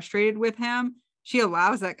getting frustrated with him, she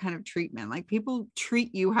allows that kind of treatment. Like people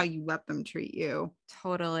treat you how you let them treat you.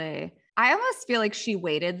 Totally. I almost feel like she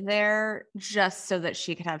waited there just so that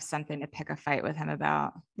she could have something to pick a fight with him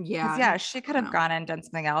about. Yeah, she could have gone and done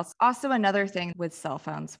something else. Also, another thing with cell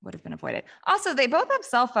phones would have been avoided. Also, they both have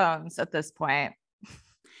cell phones at this point.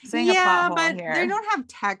 But they don't have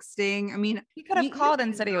texting. I mean, he could have called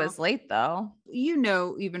and said he was late though.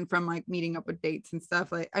 Even from like meeting up with dates and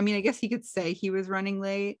stuff, like, I mean, I guess he could say he was running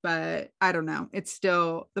late, but I don't know. It's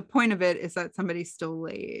still, the point of it is that somebody's still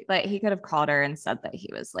late. But he could have called her and said that he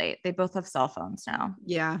was late. They both have cell phones now.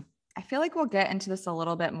 Yeah. I feel like we'll get into this a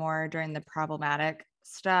little bit more during the problematic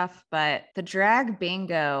stuff, but the drag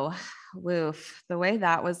bingo, woof, the way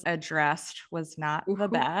that was addressed was not the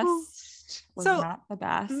best. Not the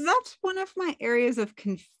best. That's one of my areas of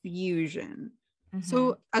confusion.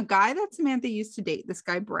 So a guy that Samantha used to date, this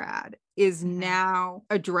guy Brad, is now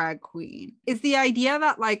a drag queen. Is the idea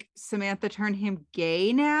that like Samantha turned him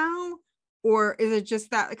gay now? Or is it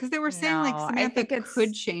just that? Because they were saying like No, Samantha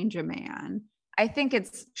could change a man. I think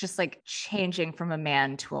it's just like changing from a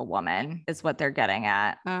man to a woman is what they're getting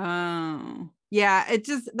at. Oh, yeah. It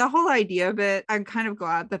just, the whole idea of it, I'm kind of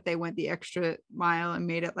glad that they went the extra mile and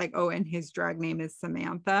made it like, oh, and his drag name is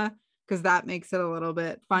Samantha, because that makes it a little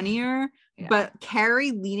bit funnier. Yeah. But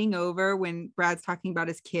Carrie leaning over when Brad's talking about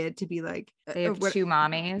his kid to be like, they have two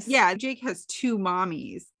mommies. Yeah, Jake has two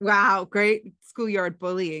mommies. Wow, great schoolyard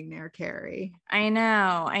bullying there, Carrie. I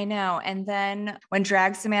know. And then when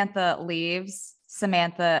Drag Samantha leaves,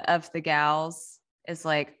 Samantha of the gals is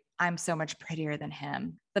like, I'm so much prettier than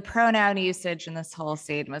him. The pronoun usage in this whole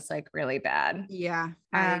scene was like really bad. Yeah,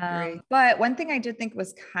 I agree. But one thing I did think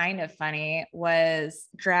was kind of funny was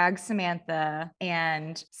Drag Samantha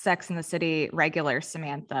and Sex and the City regular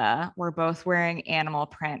Samantha were both wearing animal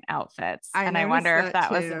print outfits. And I wonder if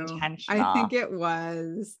that was intentional. I think it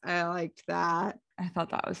was. I liked that. I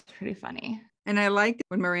thought that was pretty funny. And I liked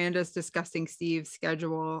when Miranda's discussing Steve's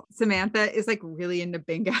schedule. Samantha is like really into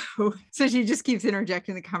bingo. So she just keeps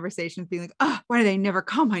interjecting the conversation, being like, oh, why do they never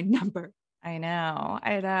call my number? I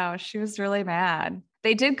know. She was really mad.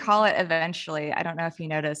 They did call it eventually. I don't know if you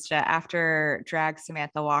noticed it. After Drag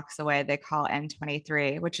Samantha walks away, they call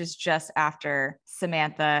N23, which is just after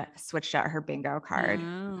Samantha switched out her bingo card.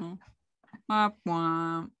 Oh. Womp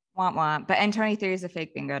womp. Womp womp. But N23 is a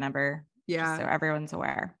fake bingo number. Yeah. So everyone's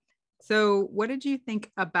aware. So what did you think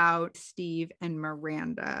about Steve and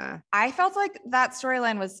Miranda? I felt like that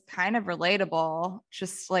storyline was kind of relatable.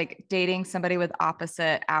 Just like dating somebody with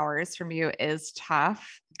opposite hours from you is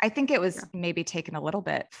tough. I think it was maybe taken a little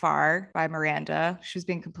bit far by Miranda. She was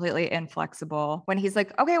being completely inflexible when he's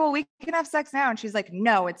like, okay, well, we can have sex now. And she's like,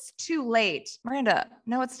 no, it's too late. Miranda,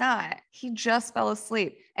 no, it's not. He just fell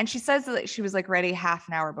asleep. And she says that she was like ready half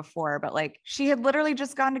an hour before, but like she had literally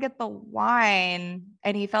just gone to get the wine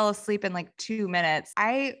and he fell asleep in like 2 minutes.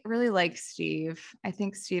 I really like Steve. I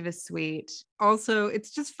think Steve is sweet. Also, it's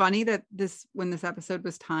just funny that when this episode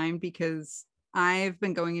was timed, because I've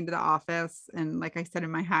been going into the office and like I said in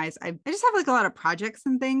my highs, I just have like a lot of projects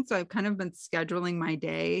and things. So I've kind of been scheduling my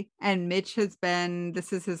day, and Mitch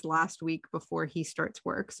this is his last week before he starts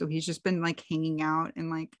work. So he's just been like hanging out and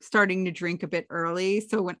like starting to drink a bit early.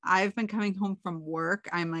 So when I've been coming home from work,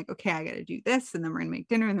 I'm like, okay, I got to do this. And then we're going to make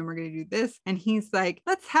dinner and then we're going to do this. And he's like,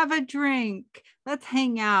 let's have a drink. Let's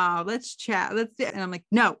hang out. Let's chat. And I'm like,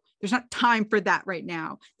 no, there's not time for that right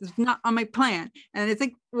now. This is not on my plan. And it's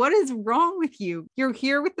like, what is wrong with you? You're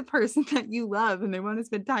here with the person that you love and they want to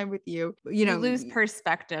spend time with you. You lose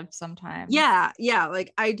perspective sometimes. Yeah. Yeah.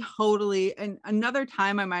 Like I totally, and another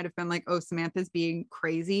time I might've been like, oh, Samantha's being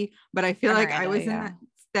crazy. But I feel like I was in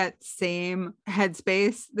that same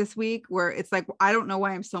headspace this week where it's like, I don't know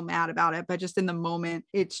why I'm so mad about it, but just in the moment,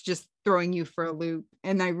 it's just throwing you for a loop.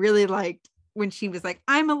 And I really liked when she was like,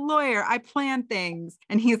 I'm a lawyer, I plan things.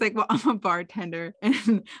 And he's like, well, I'm a bartender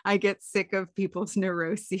and I get sick of people's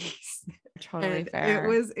neuroses. Totally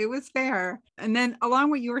fair. It was fair. And then along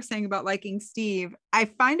what you were saying about liking Steve, I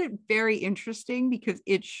find it very interesting because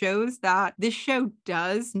it shows that this show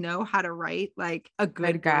does know how to write like a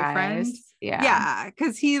good girlfriend. Yeah.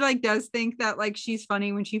 Cause he like does think that like she's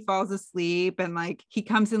funny when she falls asleep and like he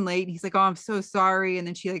comes in late. And he's like, oh, I'm so sorry. And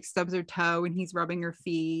then she like stubs her toe and he's rubbing her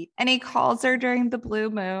feet. And he calls her during the blue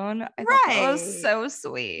moon. I thought that was so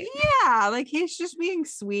sweet. Yeah. Like he's just being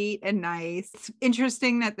sweet and nice. It's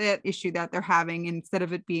interesting that issue that they're having, instead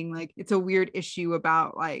of it being like, it's a weird issue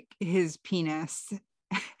about like his penis.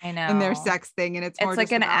 I know. And their sex thing. And it's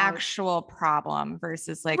like an actual problem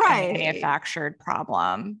versus like a manufactured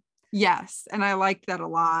problem. Yes. And I liked that a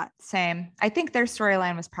lot. Same. I think their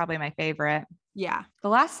storyline was probably my favorite. Yeah. The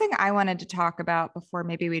last thing I wanted to talk about before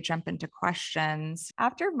maybe we jump into questions,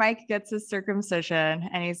 after Mike gets his circumcision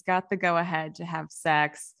and he's got the go ahead to have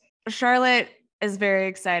sex, Charlotte is very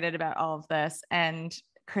excited about all of this. And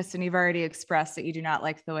Kristin, you've already expressed that you do not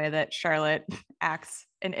like the way that Charlotte acts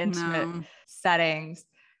in intimate settings.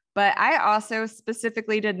 But I also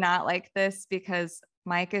specifically did not like this because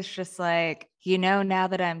Mike is just like, now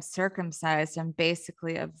that I'm circumcised, I'm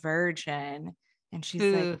basically a virgin. And she's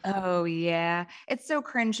like, oh, yeah. It's so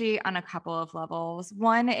cringy on a couple of levels.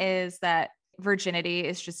 One is that virginity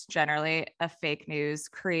is just generally a fake news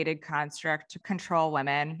created construct to control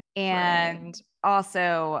women. And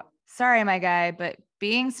also, sorry, my guy, but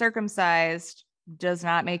being circumcised does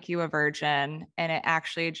not make you a virgin. And it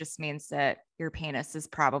actually just means that your penis is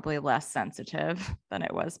probably less sensitive than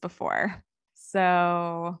it was before.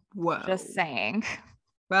 So just saying.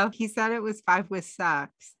 Well, he said it was 5 with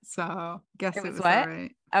sex. So I guess it was what? all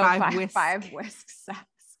right. Oh, 5 whisk sex.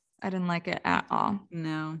 I didn't like it at all.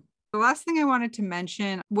 No. The last thing I wanted to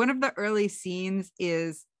mention, one of the early scenes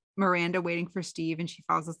is Miranda waiting for Steve and she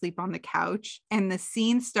falls asleep on the couch. And the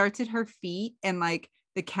scene starts at her feet and like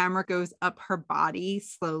the camera goes up her body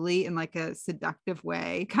slowly in like a seductive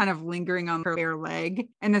way, kind of lingering on her bare leg.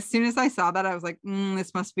 And as soon as I saw that, I was like,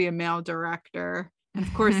 this must be a male director. And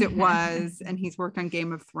of course it was. And he's worked on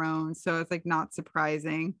Game of Thrones. So it's like not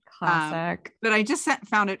surprising. Classic. But I just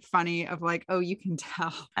found it funny of like, oh, you can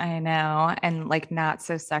tell. I know. And like not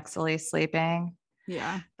so sexily sleeping.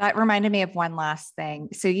 Yeah. That reminded me of one last thing.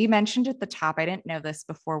 So you mentioned at the top, I didn't know this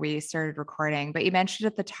before we started recording, but you mentioned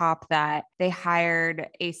at the top that they hired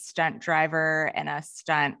a stunt driver and a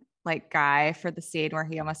stunt like guy for the scene where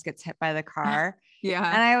he almost gets hit by the car. Yeah.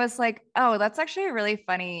 And I was like, oh, that's actually a really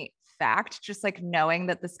funny fact. Just like knowing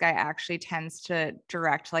that this guy actually tends to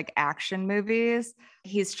direct like action movies.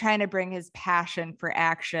 He's trying to bring his passion for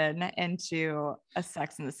action into a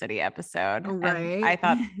Sex and the City episode. Right. And I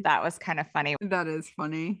thought that was kind of funny. That is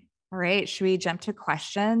funny. All right. Should we jump to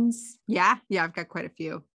questions? Yeah. Yeah. I've got quite a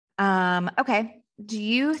few. Okay. Do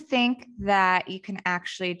you think that you can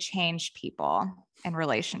actually change people in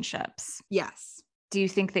relationships? Yes. Do you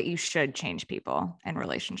think that you should change people in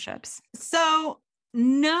relationships? So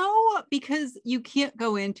no, because you can't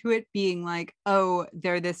go into it being like, oh,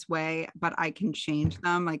 they're this way, but I can change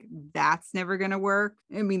them. Like that's never going to work.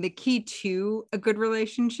 I mean, the key to a good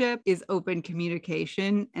relationship is open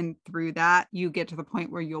communication. And through that, you get to the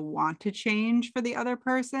point where you'll want to change for the other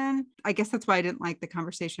person. I guess that's why I didn't like the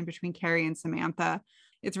conversation between Carrie and Samantha.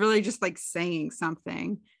 It's really just like saying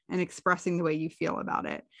something and expressing the way you feel about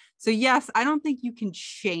it. So yes, I don't think you can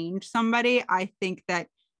change somebody. I think that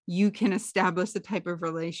you can establish the type of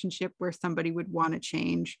relationship where somebody would want to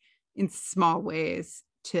change in small ways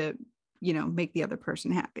to, you know, make the other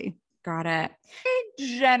person happy. Got it. I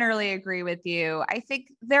generally agree with you. I think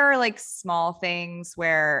there are like small things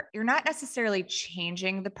where you're not necessarily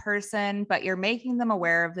changing the person, but you're making them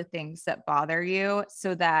aware of the things that bother you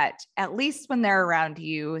so that at least when they're around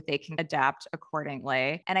you, they can adapt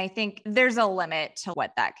accordingly. And I think there's a limit to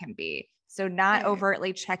what that can be. So not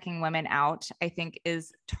overtly checking women out, I think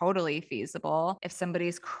is totally feasible. If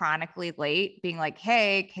somebody's chronically late, being like,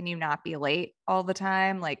 hey, can you not be late all the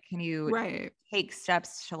time? Like, can you take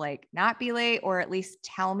steps to like not be late or at least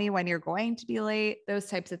tell me when you're going to be late? Those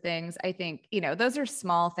types of things. I think, you know, those are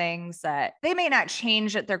small things that they may not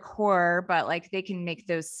change at their core, but like they can make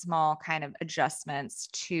those small kind of adjustments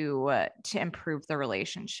to improve the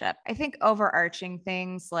relationship. I think overarching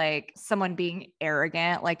things like someone being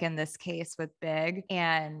arrogant, like in this case, with Big,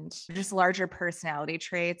 and just larger personality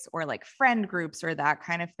traits or like friend groups or that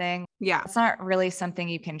kind of thing. Yeah. It's not really something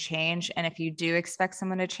you can change. And if you do expect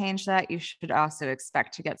someone to change that, you should also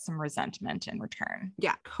expect to get some resentment in return.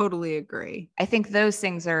 Yeah, totally agree. I think those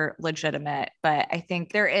things are legitimate, but I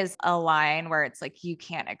think there is a line where it's like you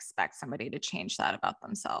can't expect somebody to change that about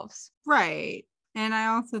themselves. Right. And I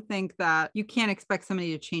also think that you can't expect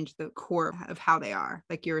somebody to change the core of how they are.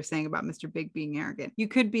 Like you were saying about Mr. Big being arrogant. You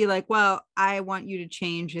could be like, well, I want you to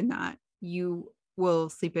change in that you will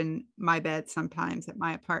sleep in my bed sometimes at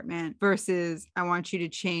my apartment versus I want you to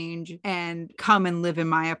change and come and live in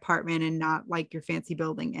my apartment and not like your fancy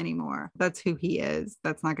building anymore. That's who he is.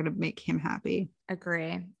 That's not going to make him happy.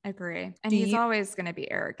 Agree. And he's always going to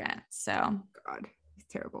be arrogant. So God, he's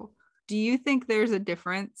terrible. Do you think there's a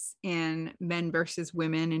difference in men versus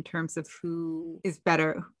women in terms of who is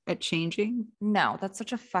better at changing? No, that's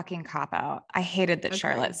such a fucking cop out. I hated that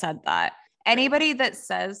Charlotte said that. Anybody that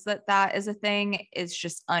says that that is a thing is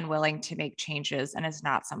just unwilling to make changes and is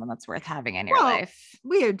not someone that's worth having in your life.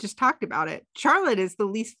 We had just talked about it. Charlotte is the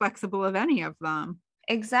least flexible of any of them.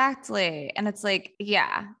 Exactly. And it's like,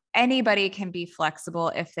 yeah, anybody can be flexible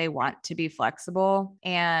if they want to be flexible.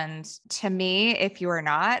 And to me, if you are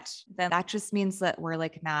not, then that just means that we're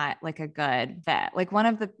like not like a good fit. Like one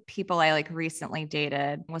of the people I like recently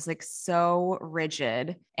dated was like so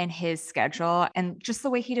rigid in his schedule and just the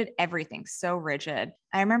way he did everything, so rigid.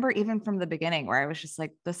 I remember even from the beginning where I was just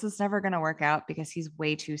like, this is never going to work out because he's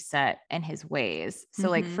way too set in his ways. So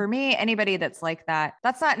like for me, anybody that's like that,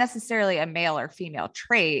 that's not necessarily a male or female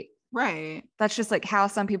trait. Right. That's just like how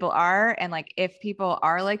some people are. And like, if people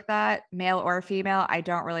are like that, male or female, I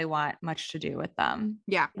don't really want much to do with them.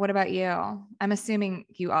 Yeah. What about you? I'm assuming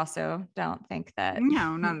you also don't think that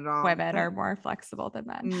no, not at all. Women are more flexible than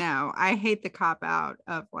men. No, I hate the cop out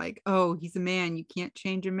of like, oh, he's a man. You can't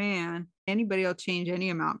change a man. Anybody will change any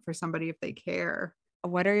amount for somebody if they care.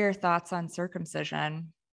 What are your thoughts on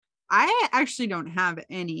circumcision? I actually don't have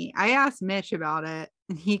any. I asked Mitch about it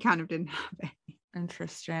and he kind of didn't have any.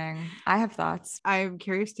 Interesting. I have thoughts. I'm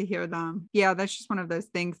curious to hear them. Yeah, that's just one of those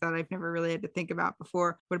things that I've never really had to think about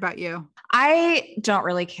before. What about you? I don't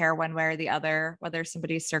really care one way or the other, whether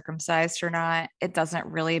somebody's circumcised or not. It doesn't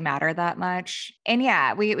really matter that much. And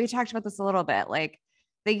yeah, we talked about this a little bit. Like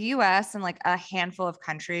the US and like a handful of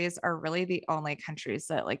countries are really the only countries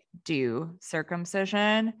that like do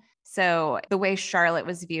circumcision. So the way Charlotte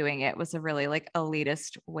was viewing it was a really like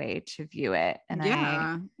elitist way to view it. And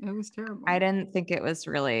Yeah, it was I terrible. didn't think it was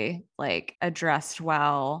really like addressed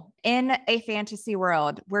well in a fantasy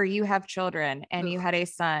world where you have children and you Ugh. had a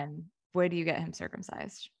son. Would you get him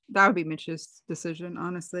circumcised? That would be Mitch's decision,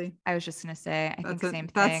 honestly. I was just gonna say, I think same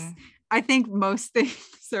That's thing. I think most things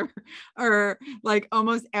are like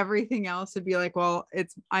almost everything else would be like, well,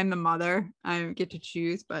 I'm the mother. I get to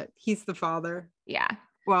choose, but he's the father. Yeah.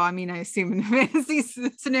 Well, I mean, I assume in the fantasy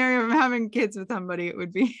scenario of having kids with somebody, it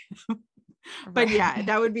would be. But yeah,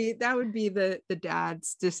 that would be the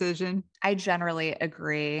dad's decision. I generally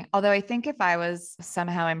agree. Although I think if I was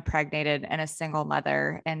somehow impregnated and a single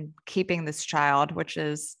mother and keeping this child, which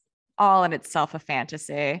is all in itself a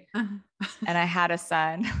fantasy, and I had a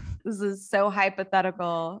son, this is so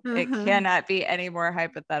hypothetical. It cannot be any more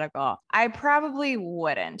hypothetical. I probably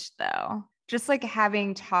wouldn't, though. Just like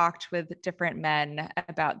having talked with different men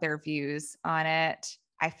about their views on it,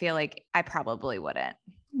 I feel like I probably wouldn't.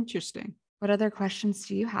 Interesting. What other questions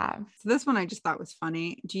do you have? So this one I just thought was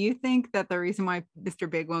funny. Do you think that the reason why Mr.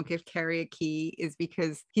 Big won't give Carrie a key is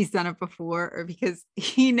because he's done it before, or because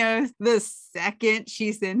he knows the second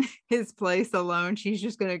she's in his place alone, she's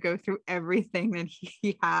just going to go through everything that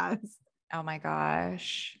he has? Oh my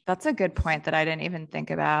gosh. That's a good point that I didn't even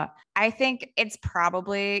think about. I think it's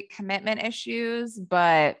probably commitment issues,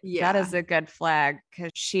 but that is a good flag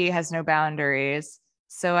because she has no boundaries.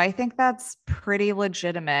 So I think that's pretty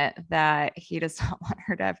legitimate that he does not want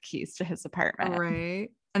her to have keys to his apartment. Right.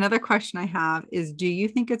 Another question I have is, do you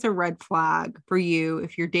think it's a red flag for you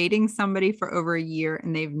if you're dating somebody for over a year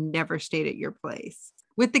and they've never stayed at your place?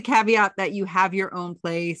 With the caveat that you have your own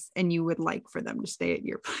place and you would like for them to stay at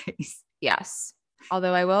your place. Yes.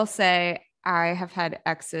 Although I will say I have had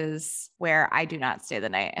exes where I do not stay the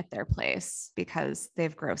night at their place because they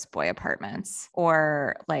have gross boy apartments,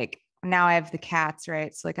 or like now I have the cats,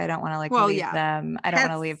 right? So like I don't want to like leave them. I don't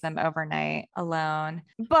want to leave them overnight alone.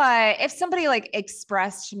 But if somebody like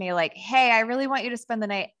expressed to me like, hey, I really want you to spend the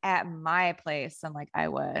night at my place, then like I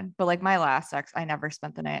would. But like my last ex, I never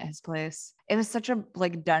spent the night at his place. It was such a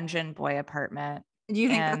like dungeon boy apartment. Do you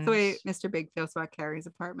think that's the way Mr. Big feels about Carrie's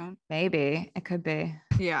apartment? Maybe it could be.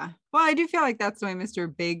 Yeah. Well, I do feel like that's the way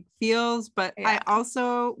Mr. Big feels, but I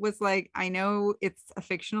also was like, I know it's a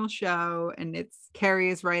fictional show and Carrie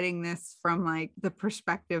is writing this from like the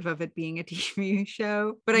perspective of it being a TV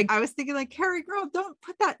show. But I was thinking like, Carrie, girl, don't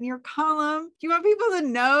put that in your column. Do you want people to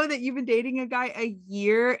know that you've been dating a guy a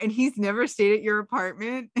year and he's never stayed at your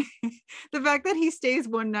apartment? The fact that he stays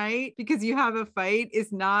one night because you have a fight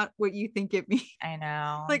is not what you think it means. I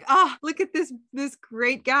know. Like, look at this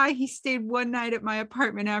great guy. He stayed one night at my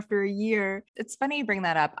apartment after a year. It's funny you bring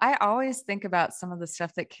that up. I always think about some of the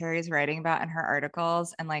stuff that Carrie's writing about in her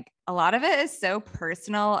articles, and like a lot of it is so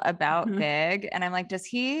personal about Big. And I'm like, does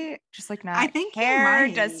he just like not care?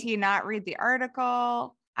 Does he not read the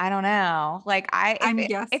article? I don't know. Like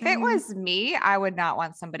if it was me, I would not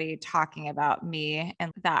want somebody talking about me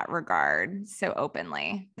in that regard so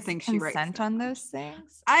openly. I think she writes consent on those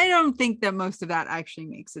things. I don't think that most of that actually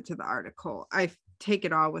makes it to the article. I take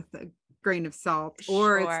it all with a grain of salt.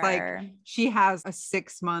 Or it's like she has a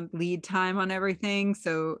 6-month lead time on everything.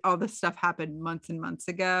 So all this stuff happened months and months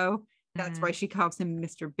ago. That's why she calls him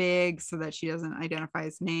Mr. Big, so that she doesn't identify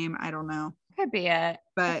his name. I don't know. Could be it.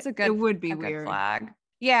 But it would be weird. Flag.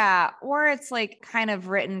 Yeah. Or it's like kind of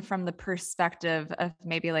written from the perspective of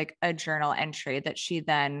maybe like a journal entry that she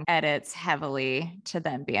then edits heavily to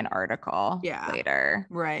then be an article later.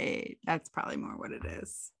 Right. That's probably more what it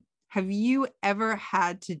is. Have you ever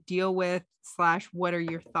had to deal with / what are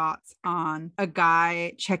your thoughts on a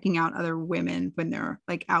guy checking out other women when they're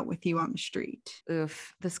like out with you on the street?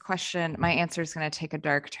 Oof. This question, my answer is going to take a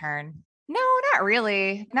dark turn. No, not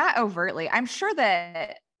really. Not overtly. I'm sure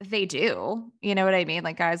that they do. You know what I mean?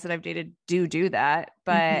 Like guys that I've dated do that,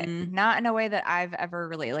 but not in a way that I've ever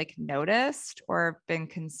really like noticed or been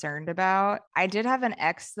concerned about. I did have an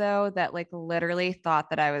ex though that like literally thought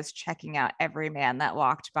that I was checking out every man that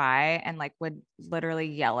walked by and like would literally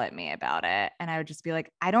yell at me about it. And I would just be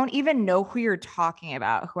like, I don't even know who you're talking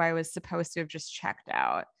about, who I was supposed to have just checked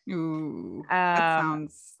out. Ooh, that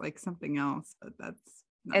sounds like something else, but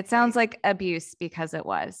it sounds like abuse because it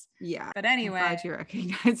was. Yeah. But anyway. I'm glad you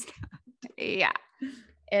recognize that. Yeah.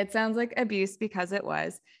 It sounds like abuse because it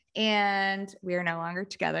was. And we are no longer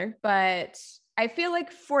together. But I feel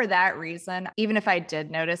like for that reason, even if I did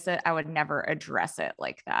notice it, I would never address it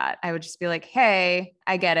like that. I would just be like, hey,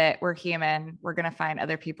 I get it. We're human. We're going to find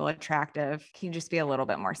other people attractive. Can you just be a little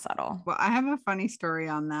bit more subtle? Well, I have a funny story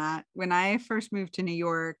on that. When I first moved to New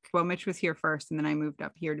York, well, Mitch was here first, and then I moved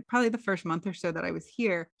up here. Probably the first month or so that I was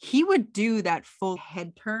here, he would do that full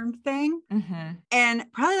head turn thing. Mm-hmm. And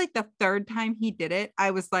probably like the third time he did it,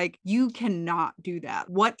 I was like, you cannot do that.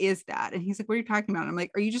 What is that? And he's like, what are you talking about? And I'm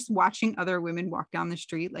like, are you just watching other women walk down the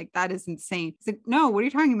street? Like, that is insane. He's like, no, what are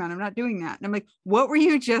you talking about? I'm not doing that. And I'm like, what were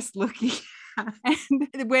you just looking at?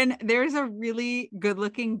 And when there's a really good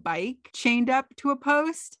looking bike chained up to a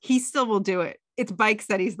post, he still will do it. It's bikes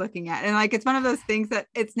that he's looking at. And like, it's one of those things that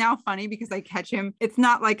it's now funny because I catch him. It's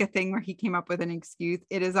not like a thing where he came up with an excuse.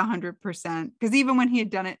 It is 100%. Because even when he had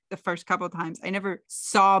done it the first couple of times, I never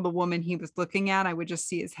saw the woman he was looking at. I would just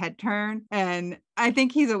see his head turn. And I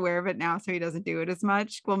think he's aware of it now, so he doesn't do it as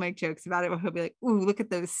much. We'll make jokes about it. But he'll be like, ooh, look at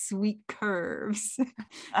those sweet curves.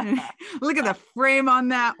 Look at the frame on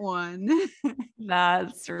that one.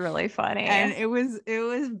 That's really funny. And it was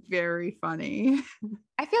very funny.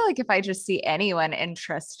 I feel like if I just see anyone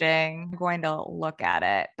interesting, I'm going to look at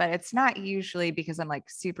it, but it's not usually because I'm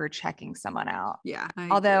like super checking someone out. Yeah.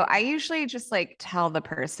 Although I usually just like tell the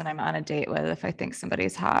person I'm on a date with if I think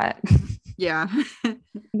somebody's hot. Yeah.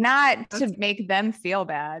 Not to make them feel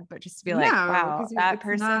bad, but just to be like, wow, that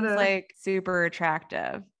person's like super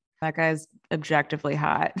attractive. That guy's objectively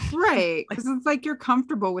hot. Right. Because it's like you're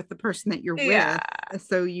comfortable with the person that you're with.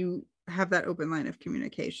 So you have that open line of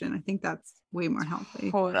communication. I think that's way more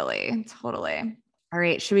healthy. Totally. All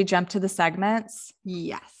right. Should we jump to the segments?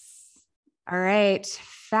 Yes. All right.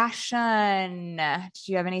 Fashion. Did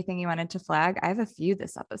you have anything you wanted to flag? I have a few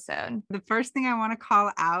this episode. The first thing I want to call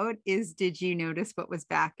out is, did you notice what was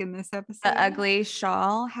back in this episode? The ugly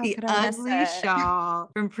shawl. How could I miss it? The ugly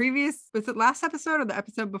shawl from previous, was it last episode or the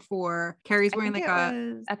episode before? Carrie's wearing like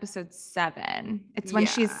was episode 7. It's when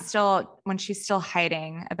she's still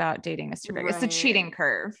hiding about dating Mr. Big. Right. It's the cheating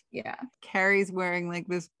curve. Yeah. Carrie's wearing like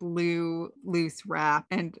this blue loose wrap,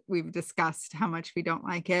 and we've discussed how much we don't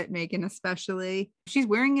like it, Meaghan especially. She's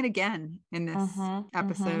wearing it again in this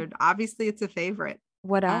episode. Obviously, it's a favorite.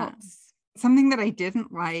 What else? Something that I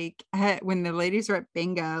didn't like when the ladies are at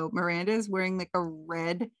bingo, Miranda's wearing like a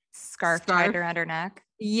red scarf tied around her neck.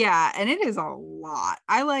 Yeah, and it is a lot.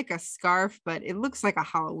 I like a scarf, but it looks like a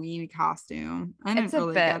Halloween costume. It's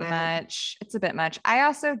a bit much. I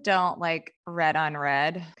also don't like red on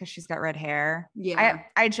red because she's got red hair. Yeah.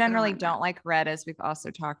 I generally don't like red, as we've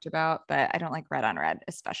also talked about, but I don't like red on red,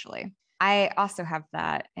 especially. I also have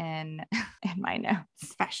that in my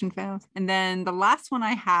notes. Fashion fails. And then the last one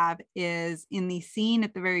I have is in the scene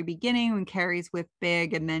at the very beginning when Carrie's with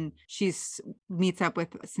Big and then she meets up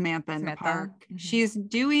with Samantha in the park. Mm-hmm. She's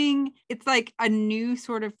doing, it's like a new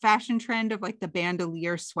sort of fashion trend of like the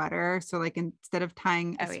bandolier sweater. So like instead of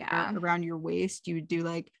tying a skirt around your waist, you would do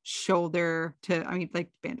like shoulder to, like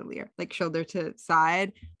bandolier, like shoulder to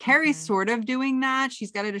side. Carrie's sort of doing that.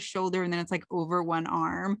 She's got it a shoulder and then it's like over one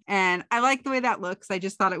arm. And I like the way that looks. I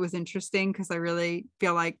just thought it was interesting because I really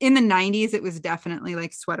feel like in the 90s, it was definitely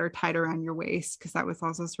like sweater tied around your waist because that was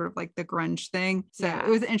also sort of like the grunge thing. So it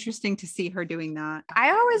was interesting to see her doing that.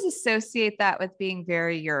 I always associate that with being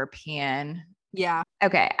very European. Yeah.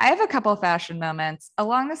 Okay. I have a couple of fashion moments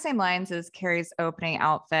along the same lines as Carrie's opening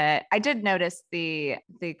outfit. I did notice the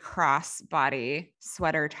crossbody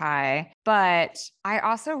sweater tie, but I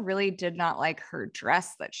also really did not like her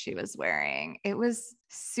dress that she was wearing. It was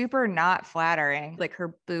super not flattering. Like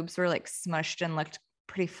her boobs were like smushed and looked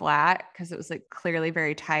pretty flat because it was like clearly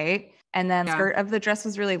very tight. And then the skirt of the dress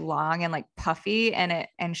was really long and like puffy, and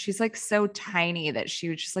she's like so tiny that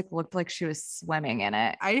she just like looked like she was swimming in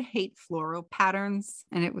it. I hate floral patterns,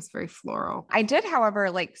 and it was very floral. I did,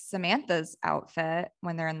 however, like Samantha's outfit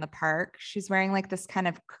when they're in the park. She's wearing like this kind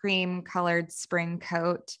of cream colored spring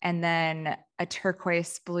coat and then a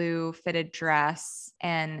turquoise blue fitted dress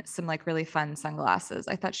and some like really fun sunglasses.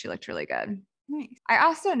 I thought she looked really good. Nice. I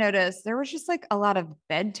also noticed there was just like a lot of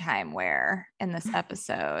bedtime wear in this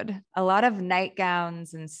episode, a lot of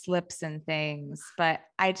nightgowns and slips and things, but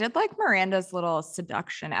I did like Miranda's little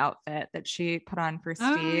seduction outfit that she put on for Steve.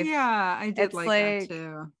 Oh, yeah, I did like that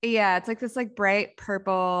too. Yeah, it's like this like bright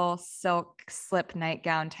purple silk slip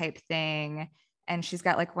nightgown type thing. And she's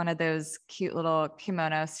got like one of those cute little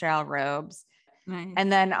kimono style robes. Nice. And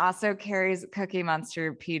then also Carrie's Cookie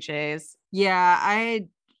Monster PJs. Yeah, I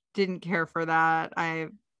didn't care for that.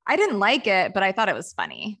 I didn't like it, but I thought it was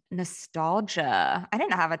funny. Nostalgia. I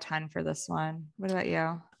didn't have a ton for this one. What about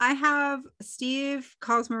you? I have Steve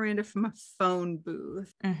calls Miranda from a phone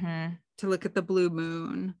booth Mm-hmm. to look at the blue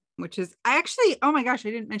moon, which is, I actually, oh my gosh,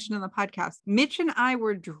 I didn't mention on the podcast. Mitch and I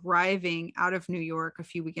were driving out of New York a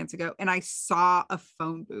few weekends ago, and I saw a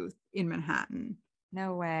phone booth in Manhattan.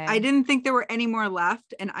 No way. I didn't think there were any more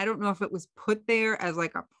left. And I don't know if it was put there as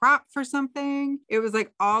like a prop for something. It was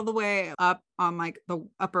like all the way up on like the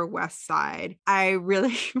Upper West Side. I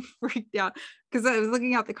really freaked out because I was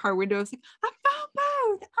looking out the car window. I was like, a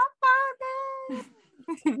phone booth, a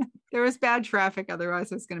phone booth. There was bad traffic.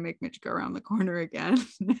 Otherwise, I was going to make Mitch go around the corner again.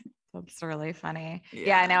 That's really funny.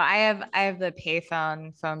 Yeah, no, I have the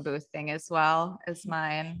payphone phone booth thing as well as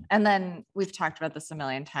mine. And then we've talked about this a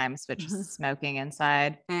million times, which is smoking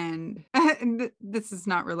inside. And this is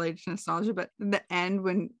not related to nostalgia, but the end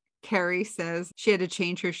when Carrie says she had to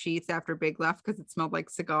change her sheets after Big left because it smelled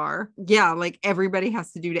like cigar. Yeah, like everybody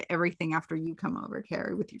has to do to everything after you come over,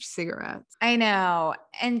 Carrie, with your cigarettes. I know.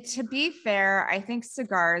 And to be fair, I think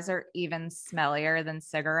cigars are even smellier than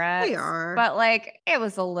cigarettes. They are. But like it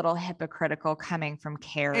was a little hypocritical coming from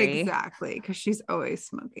Carrie. Exactly, because she's always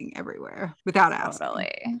smoking everywhere without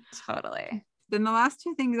asking. Totally. Then the last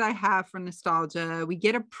two things I have for nostalgia, we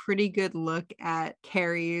get a pretty good look at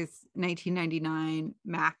Carrie's 1999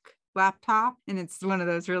 Mac laptop. And it's one of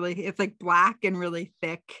those it's like black and really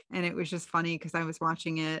thick. And it was just funny because I was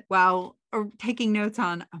watching it while taking notes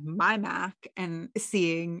on my Mac and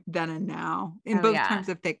seeing then and now in both terms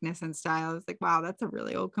of thickness and style. It's like, wow, that's a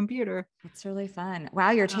really old computer. That's really fun.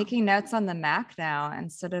 Wow, you're taking notes on the Mac now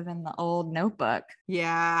instead of in the old notebook.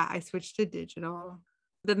 Yeah, I switched to digital.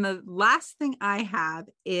 Then the last thing I have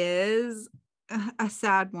is a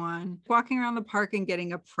sad one. Walking around the park and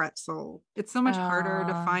getting a pretzel. It's so much harder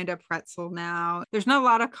to find a pretzel now. There's not a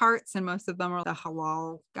lot of carts, and most of them are the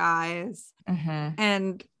halal guys. Mm-hmm.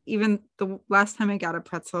 And even the last time I got a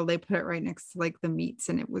pretzel, they put it right next to like the meats,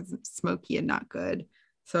 and it was smoky and not good.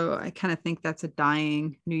 So I kind of think that's a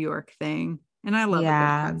dying New York thing. And I love a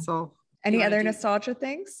good pretzel. Any other nostalgia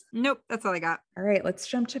things? Nope, that's all I got. All right, let's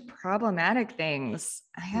jump to problematic things.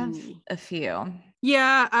 I have a few.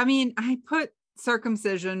 Yeah, I mean, I put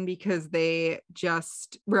circumcision because they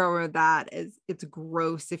just railroad that as it's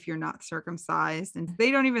gross if you're not circumcised. And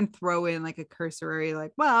they don't even throw in like a cursory,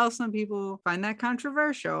 like, well, some people find that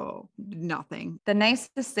controversial. Nothing. The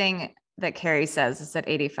nicest thing that Carrie says is that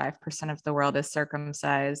 85% of the world is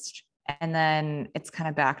circumcised. And then it's kind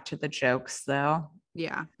of back to the jokes, though.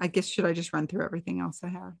 Yeah, I guess should I just run through everything else I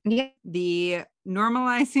have? Yeah. The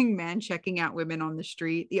normalizing men checking out women on the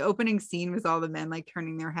street. The opening scene was all the men like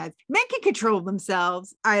turning their heads. Men can control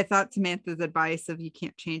themselves. I thought Samantha's advice of you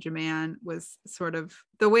can't change a man was sort of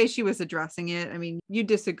the way she was addressing it. I mean, you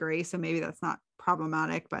disagree, so maybe that's not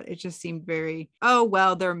problematic, but it just seemed very, oh,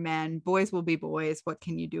 well, they're men. Boys will be boys. What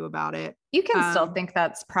can you do about it? You can still think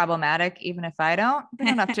that's problematic, even if I don't. We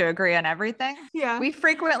don't have to agree on everything. Yeah. We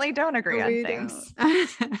frequently don't agree on things.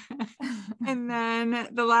 And then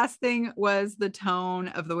the last thing was the tone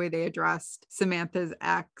of the way they addressed Samantha's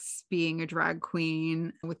ex being a drag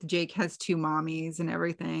queen with Jake has two mommies and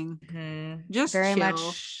everything. Mm-hmm. Just very chill.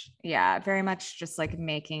 much. Yeah. Very much just like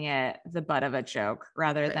making it the butt of a joke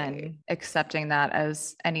rather than accepting that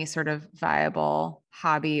as any sort of viable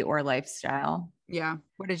hobby or lifestyle. Yeah.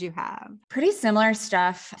 What did you have? Pretty similar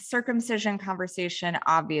stuff. Circumcision conversation,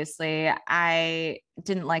 obviously. I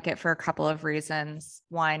didn't like it for a couple of reasons.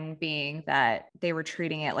 One being that they were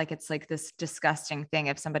treating it like it's like this disgusting thing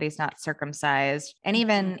if somebody's not circumcised. And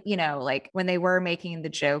even, you know, like when they were making the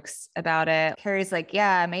jokes about it, Carrie's like,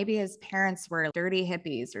 yeah, maybe his parents were dirty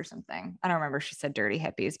hippies or something. I don't remember if she said dirty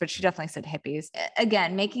hippies, but she definitely said hippies.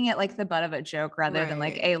 Again, making it like the butt of a joke rather than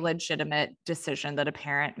like a legitimate decision that a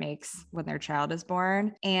parent makes when their child is born.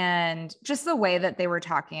 And just the way that they were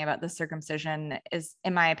talking about the circumcision is,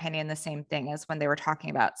 in my opinion, the same thing as when they were talking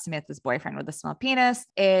about Samantha's boyfriend with a small penis.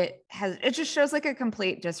 It just shows like a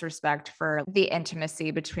complete disrespect for the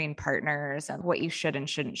intimacy between partners and what you should and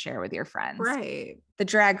shouldn't share with your friends. Right. The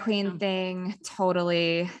drag queen thing,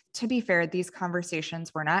 totally. To be fair, these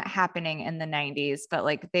conversations were not happening in the 90s, but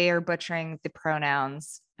like they are butchering the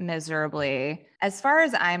pronouns miserably. As far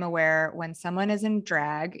as I'm aware, when someone is in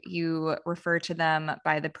drag, you refer to them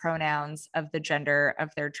by the pronouns of the gender of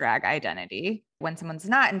their drag identity. When someone's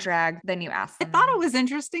not in drag, then you ask them. I thought it was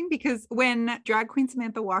interesting because when drag queen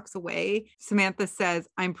Samantha walks away, Samantha says,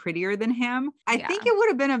 I'm prettier than him. I think it would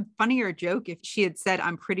have been a funnier joke if she had said,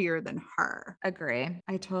 I'm prettier than her. Agree.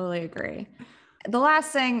 I totally agree. The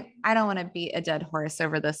last thing, I don't want to beat a dead horse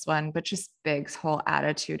over this one, but just Big's whole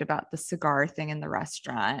attitude about the cigar thing in the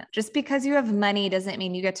restaurant. Just because you have money doesn't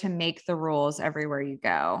mean you get to make the rules everywhere you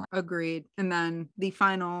go. Agreed. And then the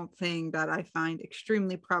final thing that I find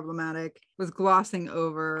extremely problematic was glossing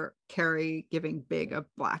over Carrie giving Big a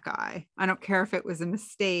black eye. I don't care if it was a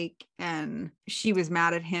mistake and she was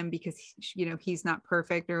mad at him because, he's not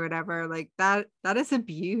perfect or whatever. Like that is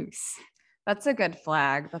abuse. That's a good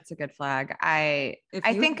flag. That's a good flag. I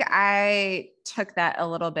think I took that a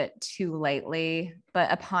little bit too lightly,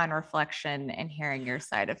 but upon reflection and hearing your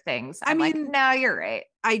side of things, I'm like, no, you're right.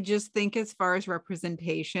 I just think as far as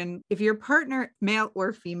representation, if your partner, male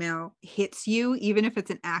or female, hits you, even if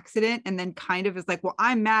it's an accident, and then kind of is like, well,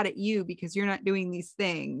 I'm mad at you because you're not doing these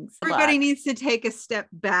things. Everybody needs to take a step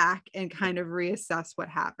back and kind of reassess what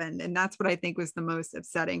happened. And that's what I think was the most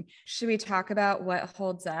upsetting. Should we talk about what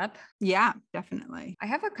holds up? Yeah, definitely. I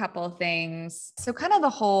have a couple things. So kind of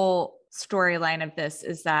the whole storyline of this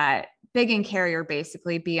is that Big and Carrie are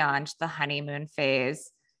basically beyond the honeymoon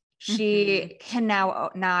phase. She can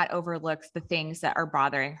now not overlook the things that are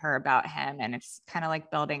bothering her about him. And it's kind of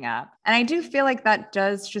like building up. And I do feel like that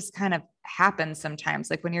does just kind of happen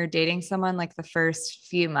sometimes. Like when you're dating someone, like the first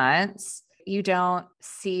few months, you don't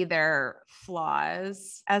see their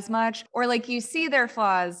flaws as much, or like you see their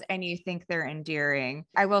flaws and you think they're endearing.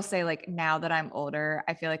 I will say, like, now that I'm older,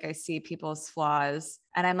 I feel like I see people's flaws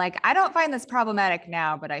and I'm like, I don't find this problematic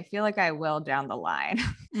now, but I feel like I will down the line.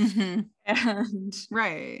 And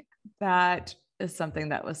right. That is something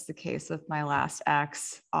that was the case with my last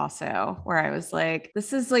ex also, where I was like,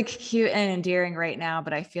 this is like cute and endearing right now,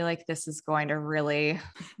 but I feel like this is going to really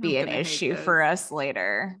be an issue for us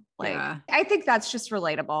later. Like, yeah. I think that's just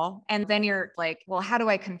relatable. And then you're like, well, how do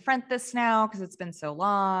I confront this now? Because it's been so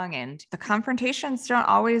long and the confrontations don't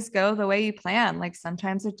always go the way you plan. Like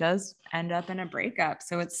sometimes it does end up in a breakup.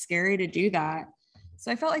 So it's scary to do that.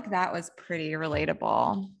 So I felt like that was pretty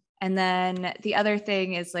relatable. And then the other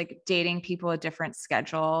thing is like dating people with different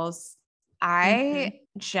schedules. I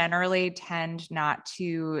generally tend not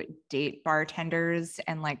to date bartenders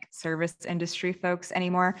and like service industry folks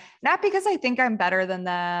anymore. Not because I think I'm better than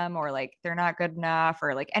them or like they're not good enough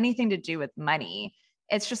or like anything to do with money.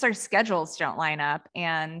 It's just our schedules don't line up.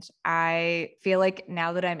 And I feel like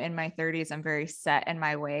now that I'm in my 30s, I'm very set in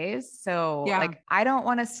my ways. So like, I don't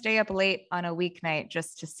want to stay up late on a weeknight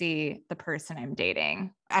just to see the person I'm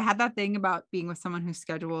dating. I had that thing about being with someone whose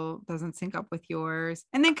schedule doesn't sync up with yours.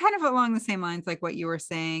 And then kind of along the same lines, like what you were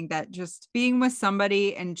saying, that just being with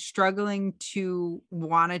somebody and struggling to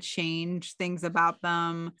want to change things about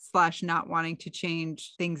them / not wanting to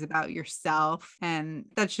change things about yourself. And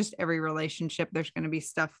that's just every relationship. There's going to be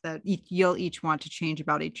stuff that you'll each want to change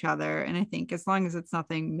about each other. And I think as long as it's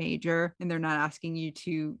nothing major and they're not asking you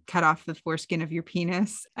to cut off the foreskin of your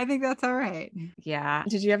penis, I think that's all right. Yeah.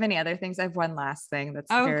 Did you have any other things? I have one last thing that's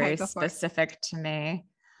very specific to me.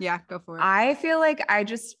 Yeah, go for it. I feel like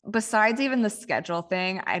besides even the schedule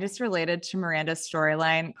thing, I just related to Miranda's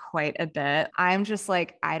storyline quite a bit. I'm just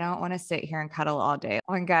like, I don't want to sit here and cuddle all day.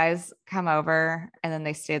 When guys come over and then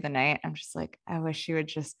they stay the night, I'm just like, I wish you would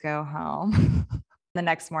just go home. The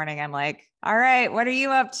next morning, I'm like, all right, what are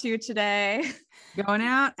you up to today? Going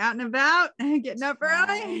out and about, getting up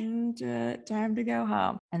early. Time to go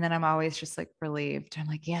home. And then I'm always just like relieved. I'm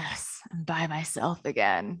like, yes, I'm by myself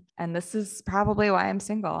again. And this is probably why I'm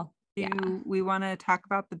single. We want to talk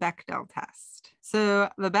about the Bechdel test. So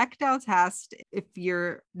the Bechdel test, if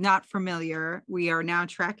you're not familiar, we are now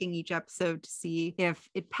tracking each episode to see if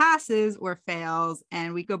it passes or fails.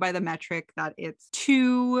 And we go by the metric that it's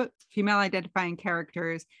 2 female identifying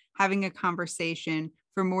characters having a conversation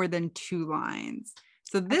for more than 2 lines.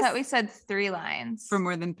 So I thought we said 3 lines. For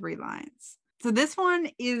more than 3 lines. So this one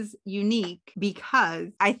is unique because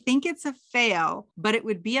I think it's a fail, but it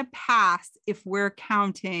would be a pass if we're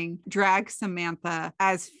counting Drag Samantha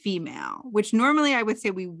as female, which normally I would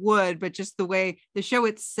say we would, but just the way the show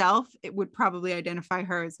itself, it would probably identify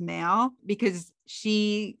her as male because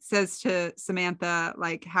she says to Samantha,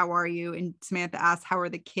 like, how are you? And Samantha asks, how are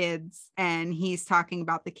the kids? And he's talking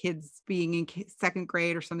about the kids being in 2nd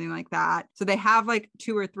grade or something like that. So they have like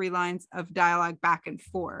 2 or 3 lines of dialogue back and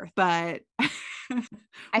forth, but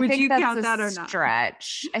would you count that or not?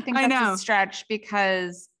 Stretch. I think that's a stretch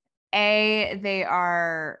because they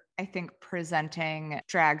are, I think, presenting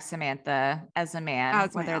Drag Samantha as a man,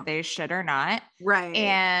 whether they should or not. Right.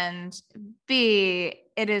 And B,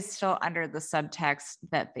 it is still under the subtext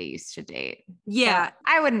that they used to date. Yeah. So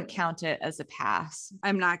I wouldn't count it as a pass.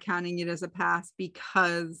 I'm not counting it as a pass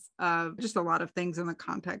because of just a lot of things in the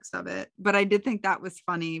context of it. But I did think that was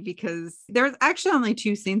funny because there's actually only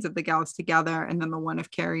 2 scenes of the gals together, and then the one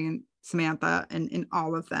of Carrie and Samantha, and in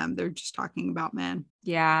all of them, they're just talking about men.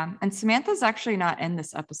 Yeah. And Samantha's actually not in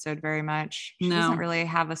this episode very much. She doesn't No. really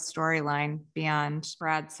have a storyline beyond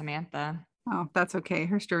Brad Samantha. Oh, that's okay.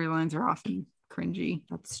 Her storylines are often cringy.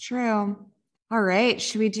 That's true. All right.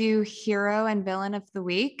 Should we do hero and villain of the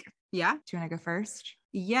week? Yeah. Do you want to go first?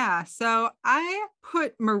 Yeah. So I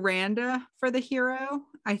put Miranda for the hero.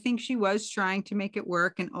 I think she was trying to make it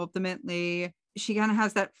work, and ultimately she kind of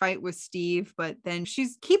has that fight with Steve, but then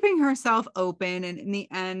she's keeping herself open. And in the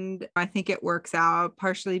end, I think it works out,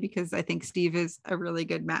 partially because I think Steve is a really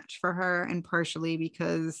good match for her, and partially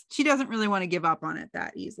because she doesn't really want to give up on it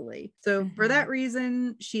that easily. So for that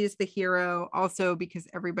reason, she is the hero. Also because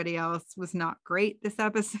everybody else was not great this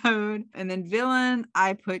episode. And then villain,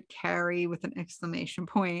 I put Carrie with an exclamation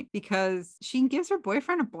point, because she gives her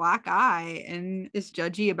boyfriend a black eye and is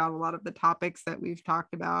judgy about a lot of the topics that we've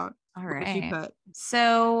talked about. All What did you right. put?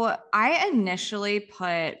 So I initially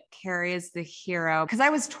put Carrie as the hero because I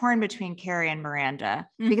was torn between Carrie and Miranda,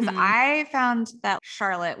 because I found that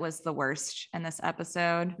Charlotte was the worst in this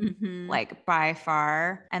episode, like by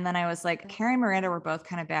far. And then I was like, Carrie and Miranda were both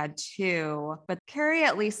kind of bad too, but Carrie,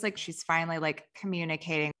 at least like she's finally like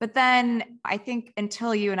communicating. But then I think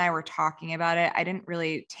until you and I were talking about it, I didn't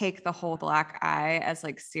really take the whole black eye as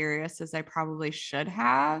like serious as I probably should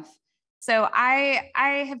have. So I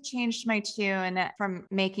have changed my tune from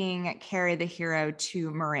making Carrie the hero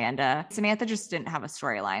to Miranda. Samantha just didn't have a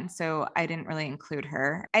storyline, so I didn't really include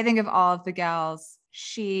her. I think of all of the gals,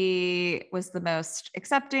 she was the most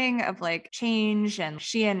accepting of like change, and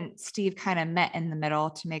she and Steve kind of met in the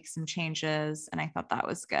middle to make some changes, and I thought that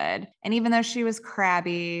was good. And even though she was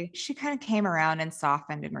crabby, she kind of came around and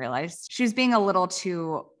softened and realized she was being a little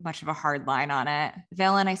too much of a hard line on it.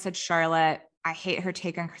 Villain, I said Charlotte. I hate her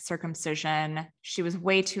take on circumcision. She was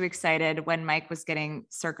way too excited when Mike was getting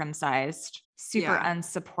circumcised, super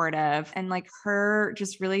unsupportive, and like her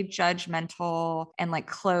just really judgmental and like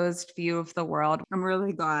closed view of the world. I'm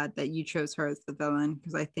really glad that you chose her as the villain,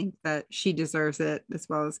 because I think that she deserves it as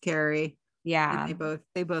well as Carrie. Yeah. And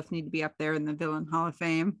they both need to be up there in the Villain Hall of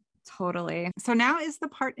Fame. Totally. So now is the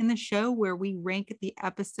part in the show where we rank the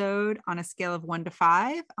episode on a scale of 1 to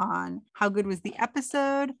 5 on how good was the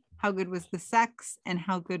episode, how good was the sex, and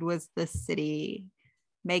how good was the city.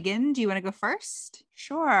 Meaghan, do you want to go first?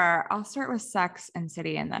 Sure. I'll start with sex and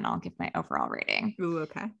city, and then I'll give my overall rating. Ooh,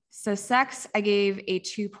 okay. So sex, I gave a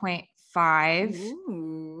 2.5.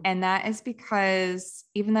 Ooh. And that is because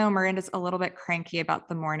even though Miranda's a little bit cranky about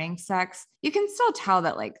the morning sex, you can still tell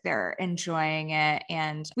that like they're enjoying it.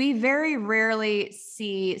 And we very rarely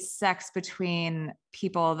see sex between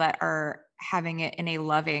people that are having it in a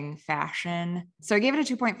loving fashion. So I gave it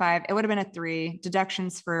a 2.5. It would have been a 3.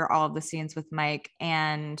 Deductions for all of the scenes with Mike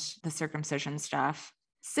and the circumcision stuff.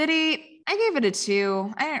 City, I gave it a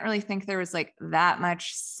 2. I didn't really think there was like that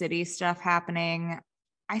much city stuff happening.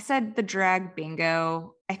 I said the drag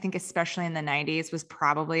bingo, I think especially in the 90s, was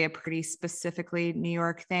probably a pretty specifically New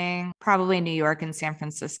York thing, probably New York and San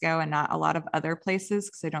Francisco and not a lot of other places,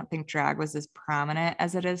 because I don't think drag was as prominent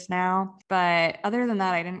as it is now. But other than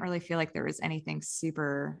that, I didn't really feel like there was anything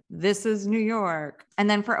super, this is New York. And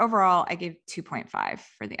then for overall, I gave 2.5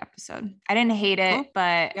 for the episode. I didn't hate it,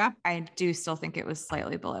 but I do still think it was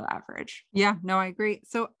slightly below average. Yeah, no, I agree.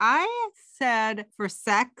 So I said for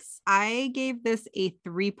sex, I gave this a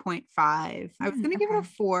 3.5. I was going to give it a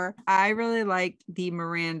 4. I really liked the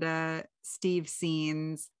Miranda Steve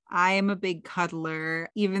scenes. I am a big cuddler,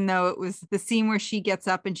 even though it was the scene where she gets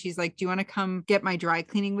up and she's like, do you want to come get my dry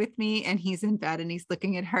cleaning with me? And he's in bed and he's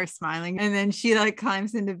looking at her smiling. And then she like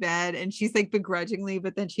climbs into bed and she's like begrudgingly,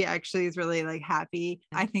 but then she actually is really like happy.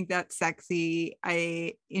 I think that's sexy.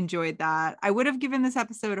 I enjoyed that. I would have given this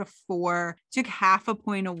episode a 4, took half a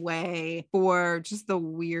point away for just the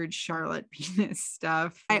weird Charlotte penis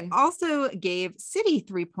stuff. I also gave City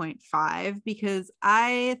 3.5 because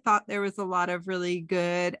I thought there was a lot of really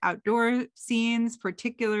good outdoor scenes,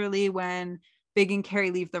 particularly when Big and Carrie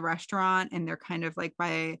leave the restaurant and they're kind of like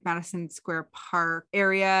by Madison Square Park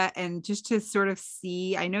area. And just to sort of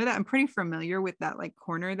see, I know that I'm pretty familiar with that like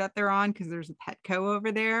corner that they're on because there's a Petco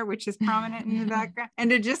over there, which is prominent in the background. And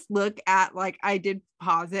to just look at, like, I did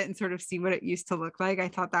pause it and sort of see what it used to look like. I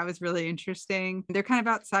thought that was really interesting. They're kind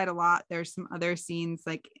of outside a lot. There's some other scenes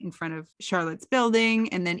like in front of Charlotte's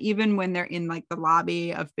building. And then even when they're in like the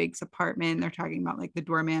lobby of Big's apartment, they're talking about like the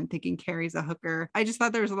doorman thinking Carrie's a hooker. I just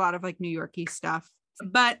thought there was a lot of like New York-y stuff.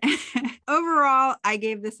 But overall, I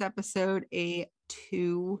gave this episode a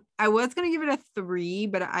 2. I was going to give it a 3,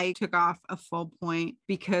 but I took off a full point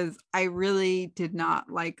because I really did not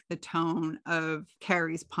like the tone of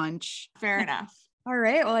Carrie's punch. Fair enough. All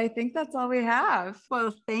right. Well, I think that's all we have.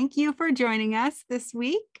 Well, thank you for joining us this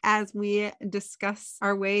week as we discuss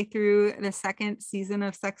our way through the second season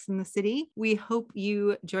of Sex and the City. We hope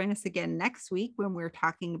you join us again next week when we're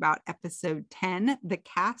talking about episode 10, the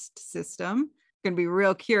caste system. Going to be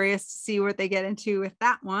real curious to see what they get into with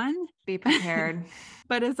that one. Be prepared.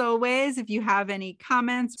 But as always, if you have any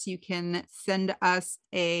comments, you can send us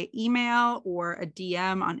an email or a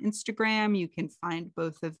DM on Instagram. You can find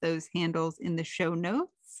both of those handles in the show notes.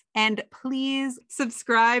 And please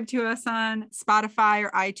subscribe to us on Spotify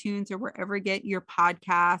or iTunes or wherever you get your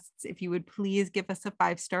podcasts. If you would please give us a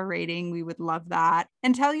 5-star rating, we would love that.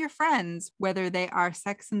 And tell your friends, whether they are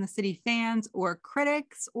Sex and the City fans or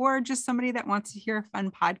critics, or just somebody that wants to hear a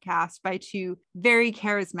fun podcast by 2 very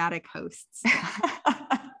charismatic hosts.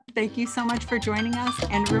 Thank you so much for joining us.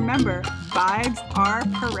 And remember, vibes are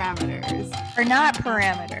parameters. Are not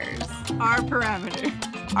parameters. Are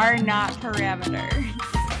parameters. Are not parameters.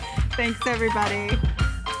 Thanks, everybody.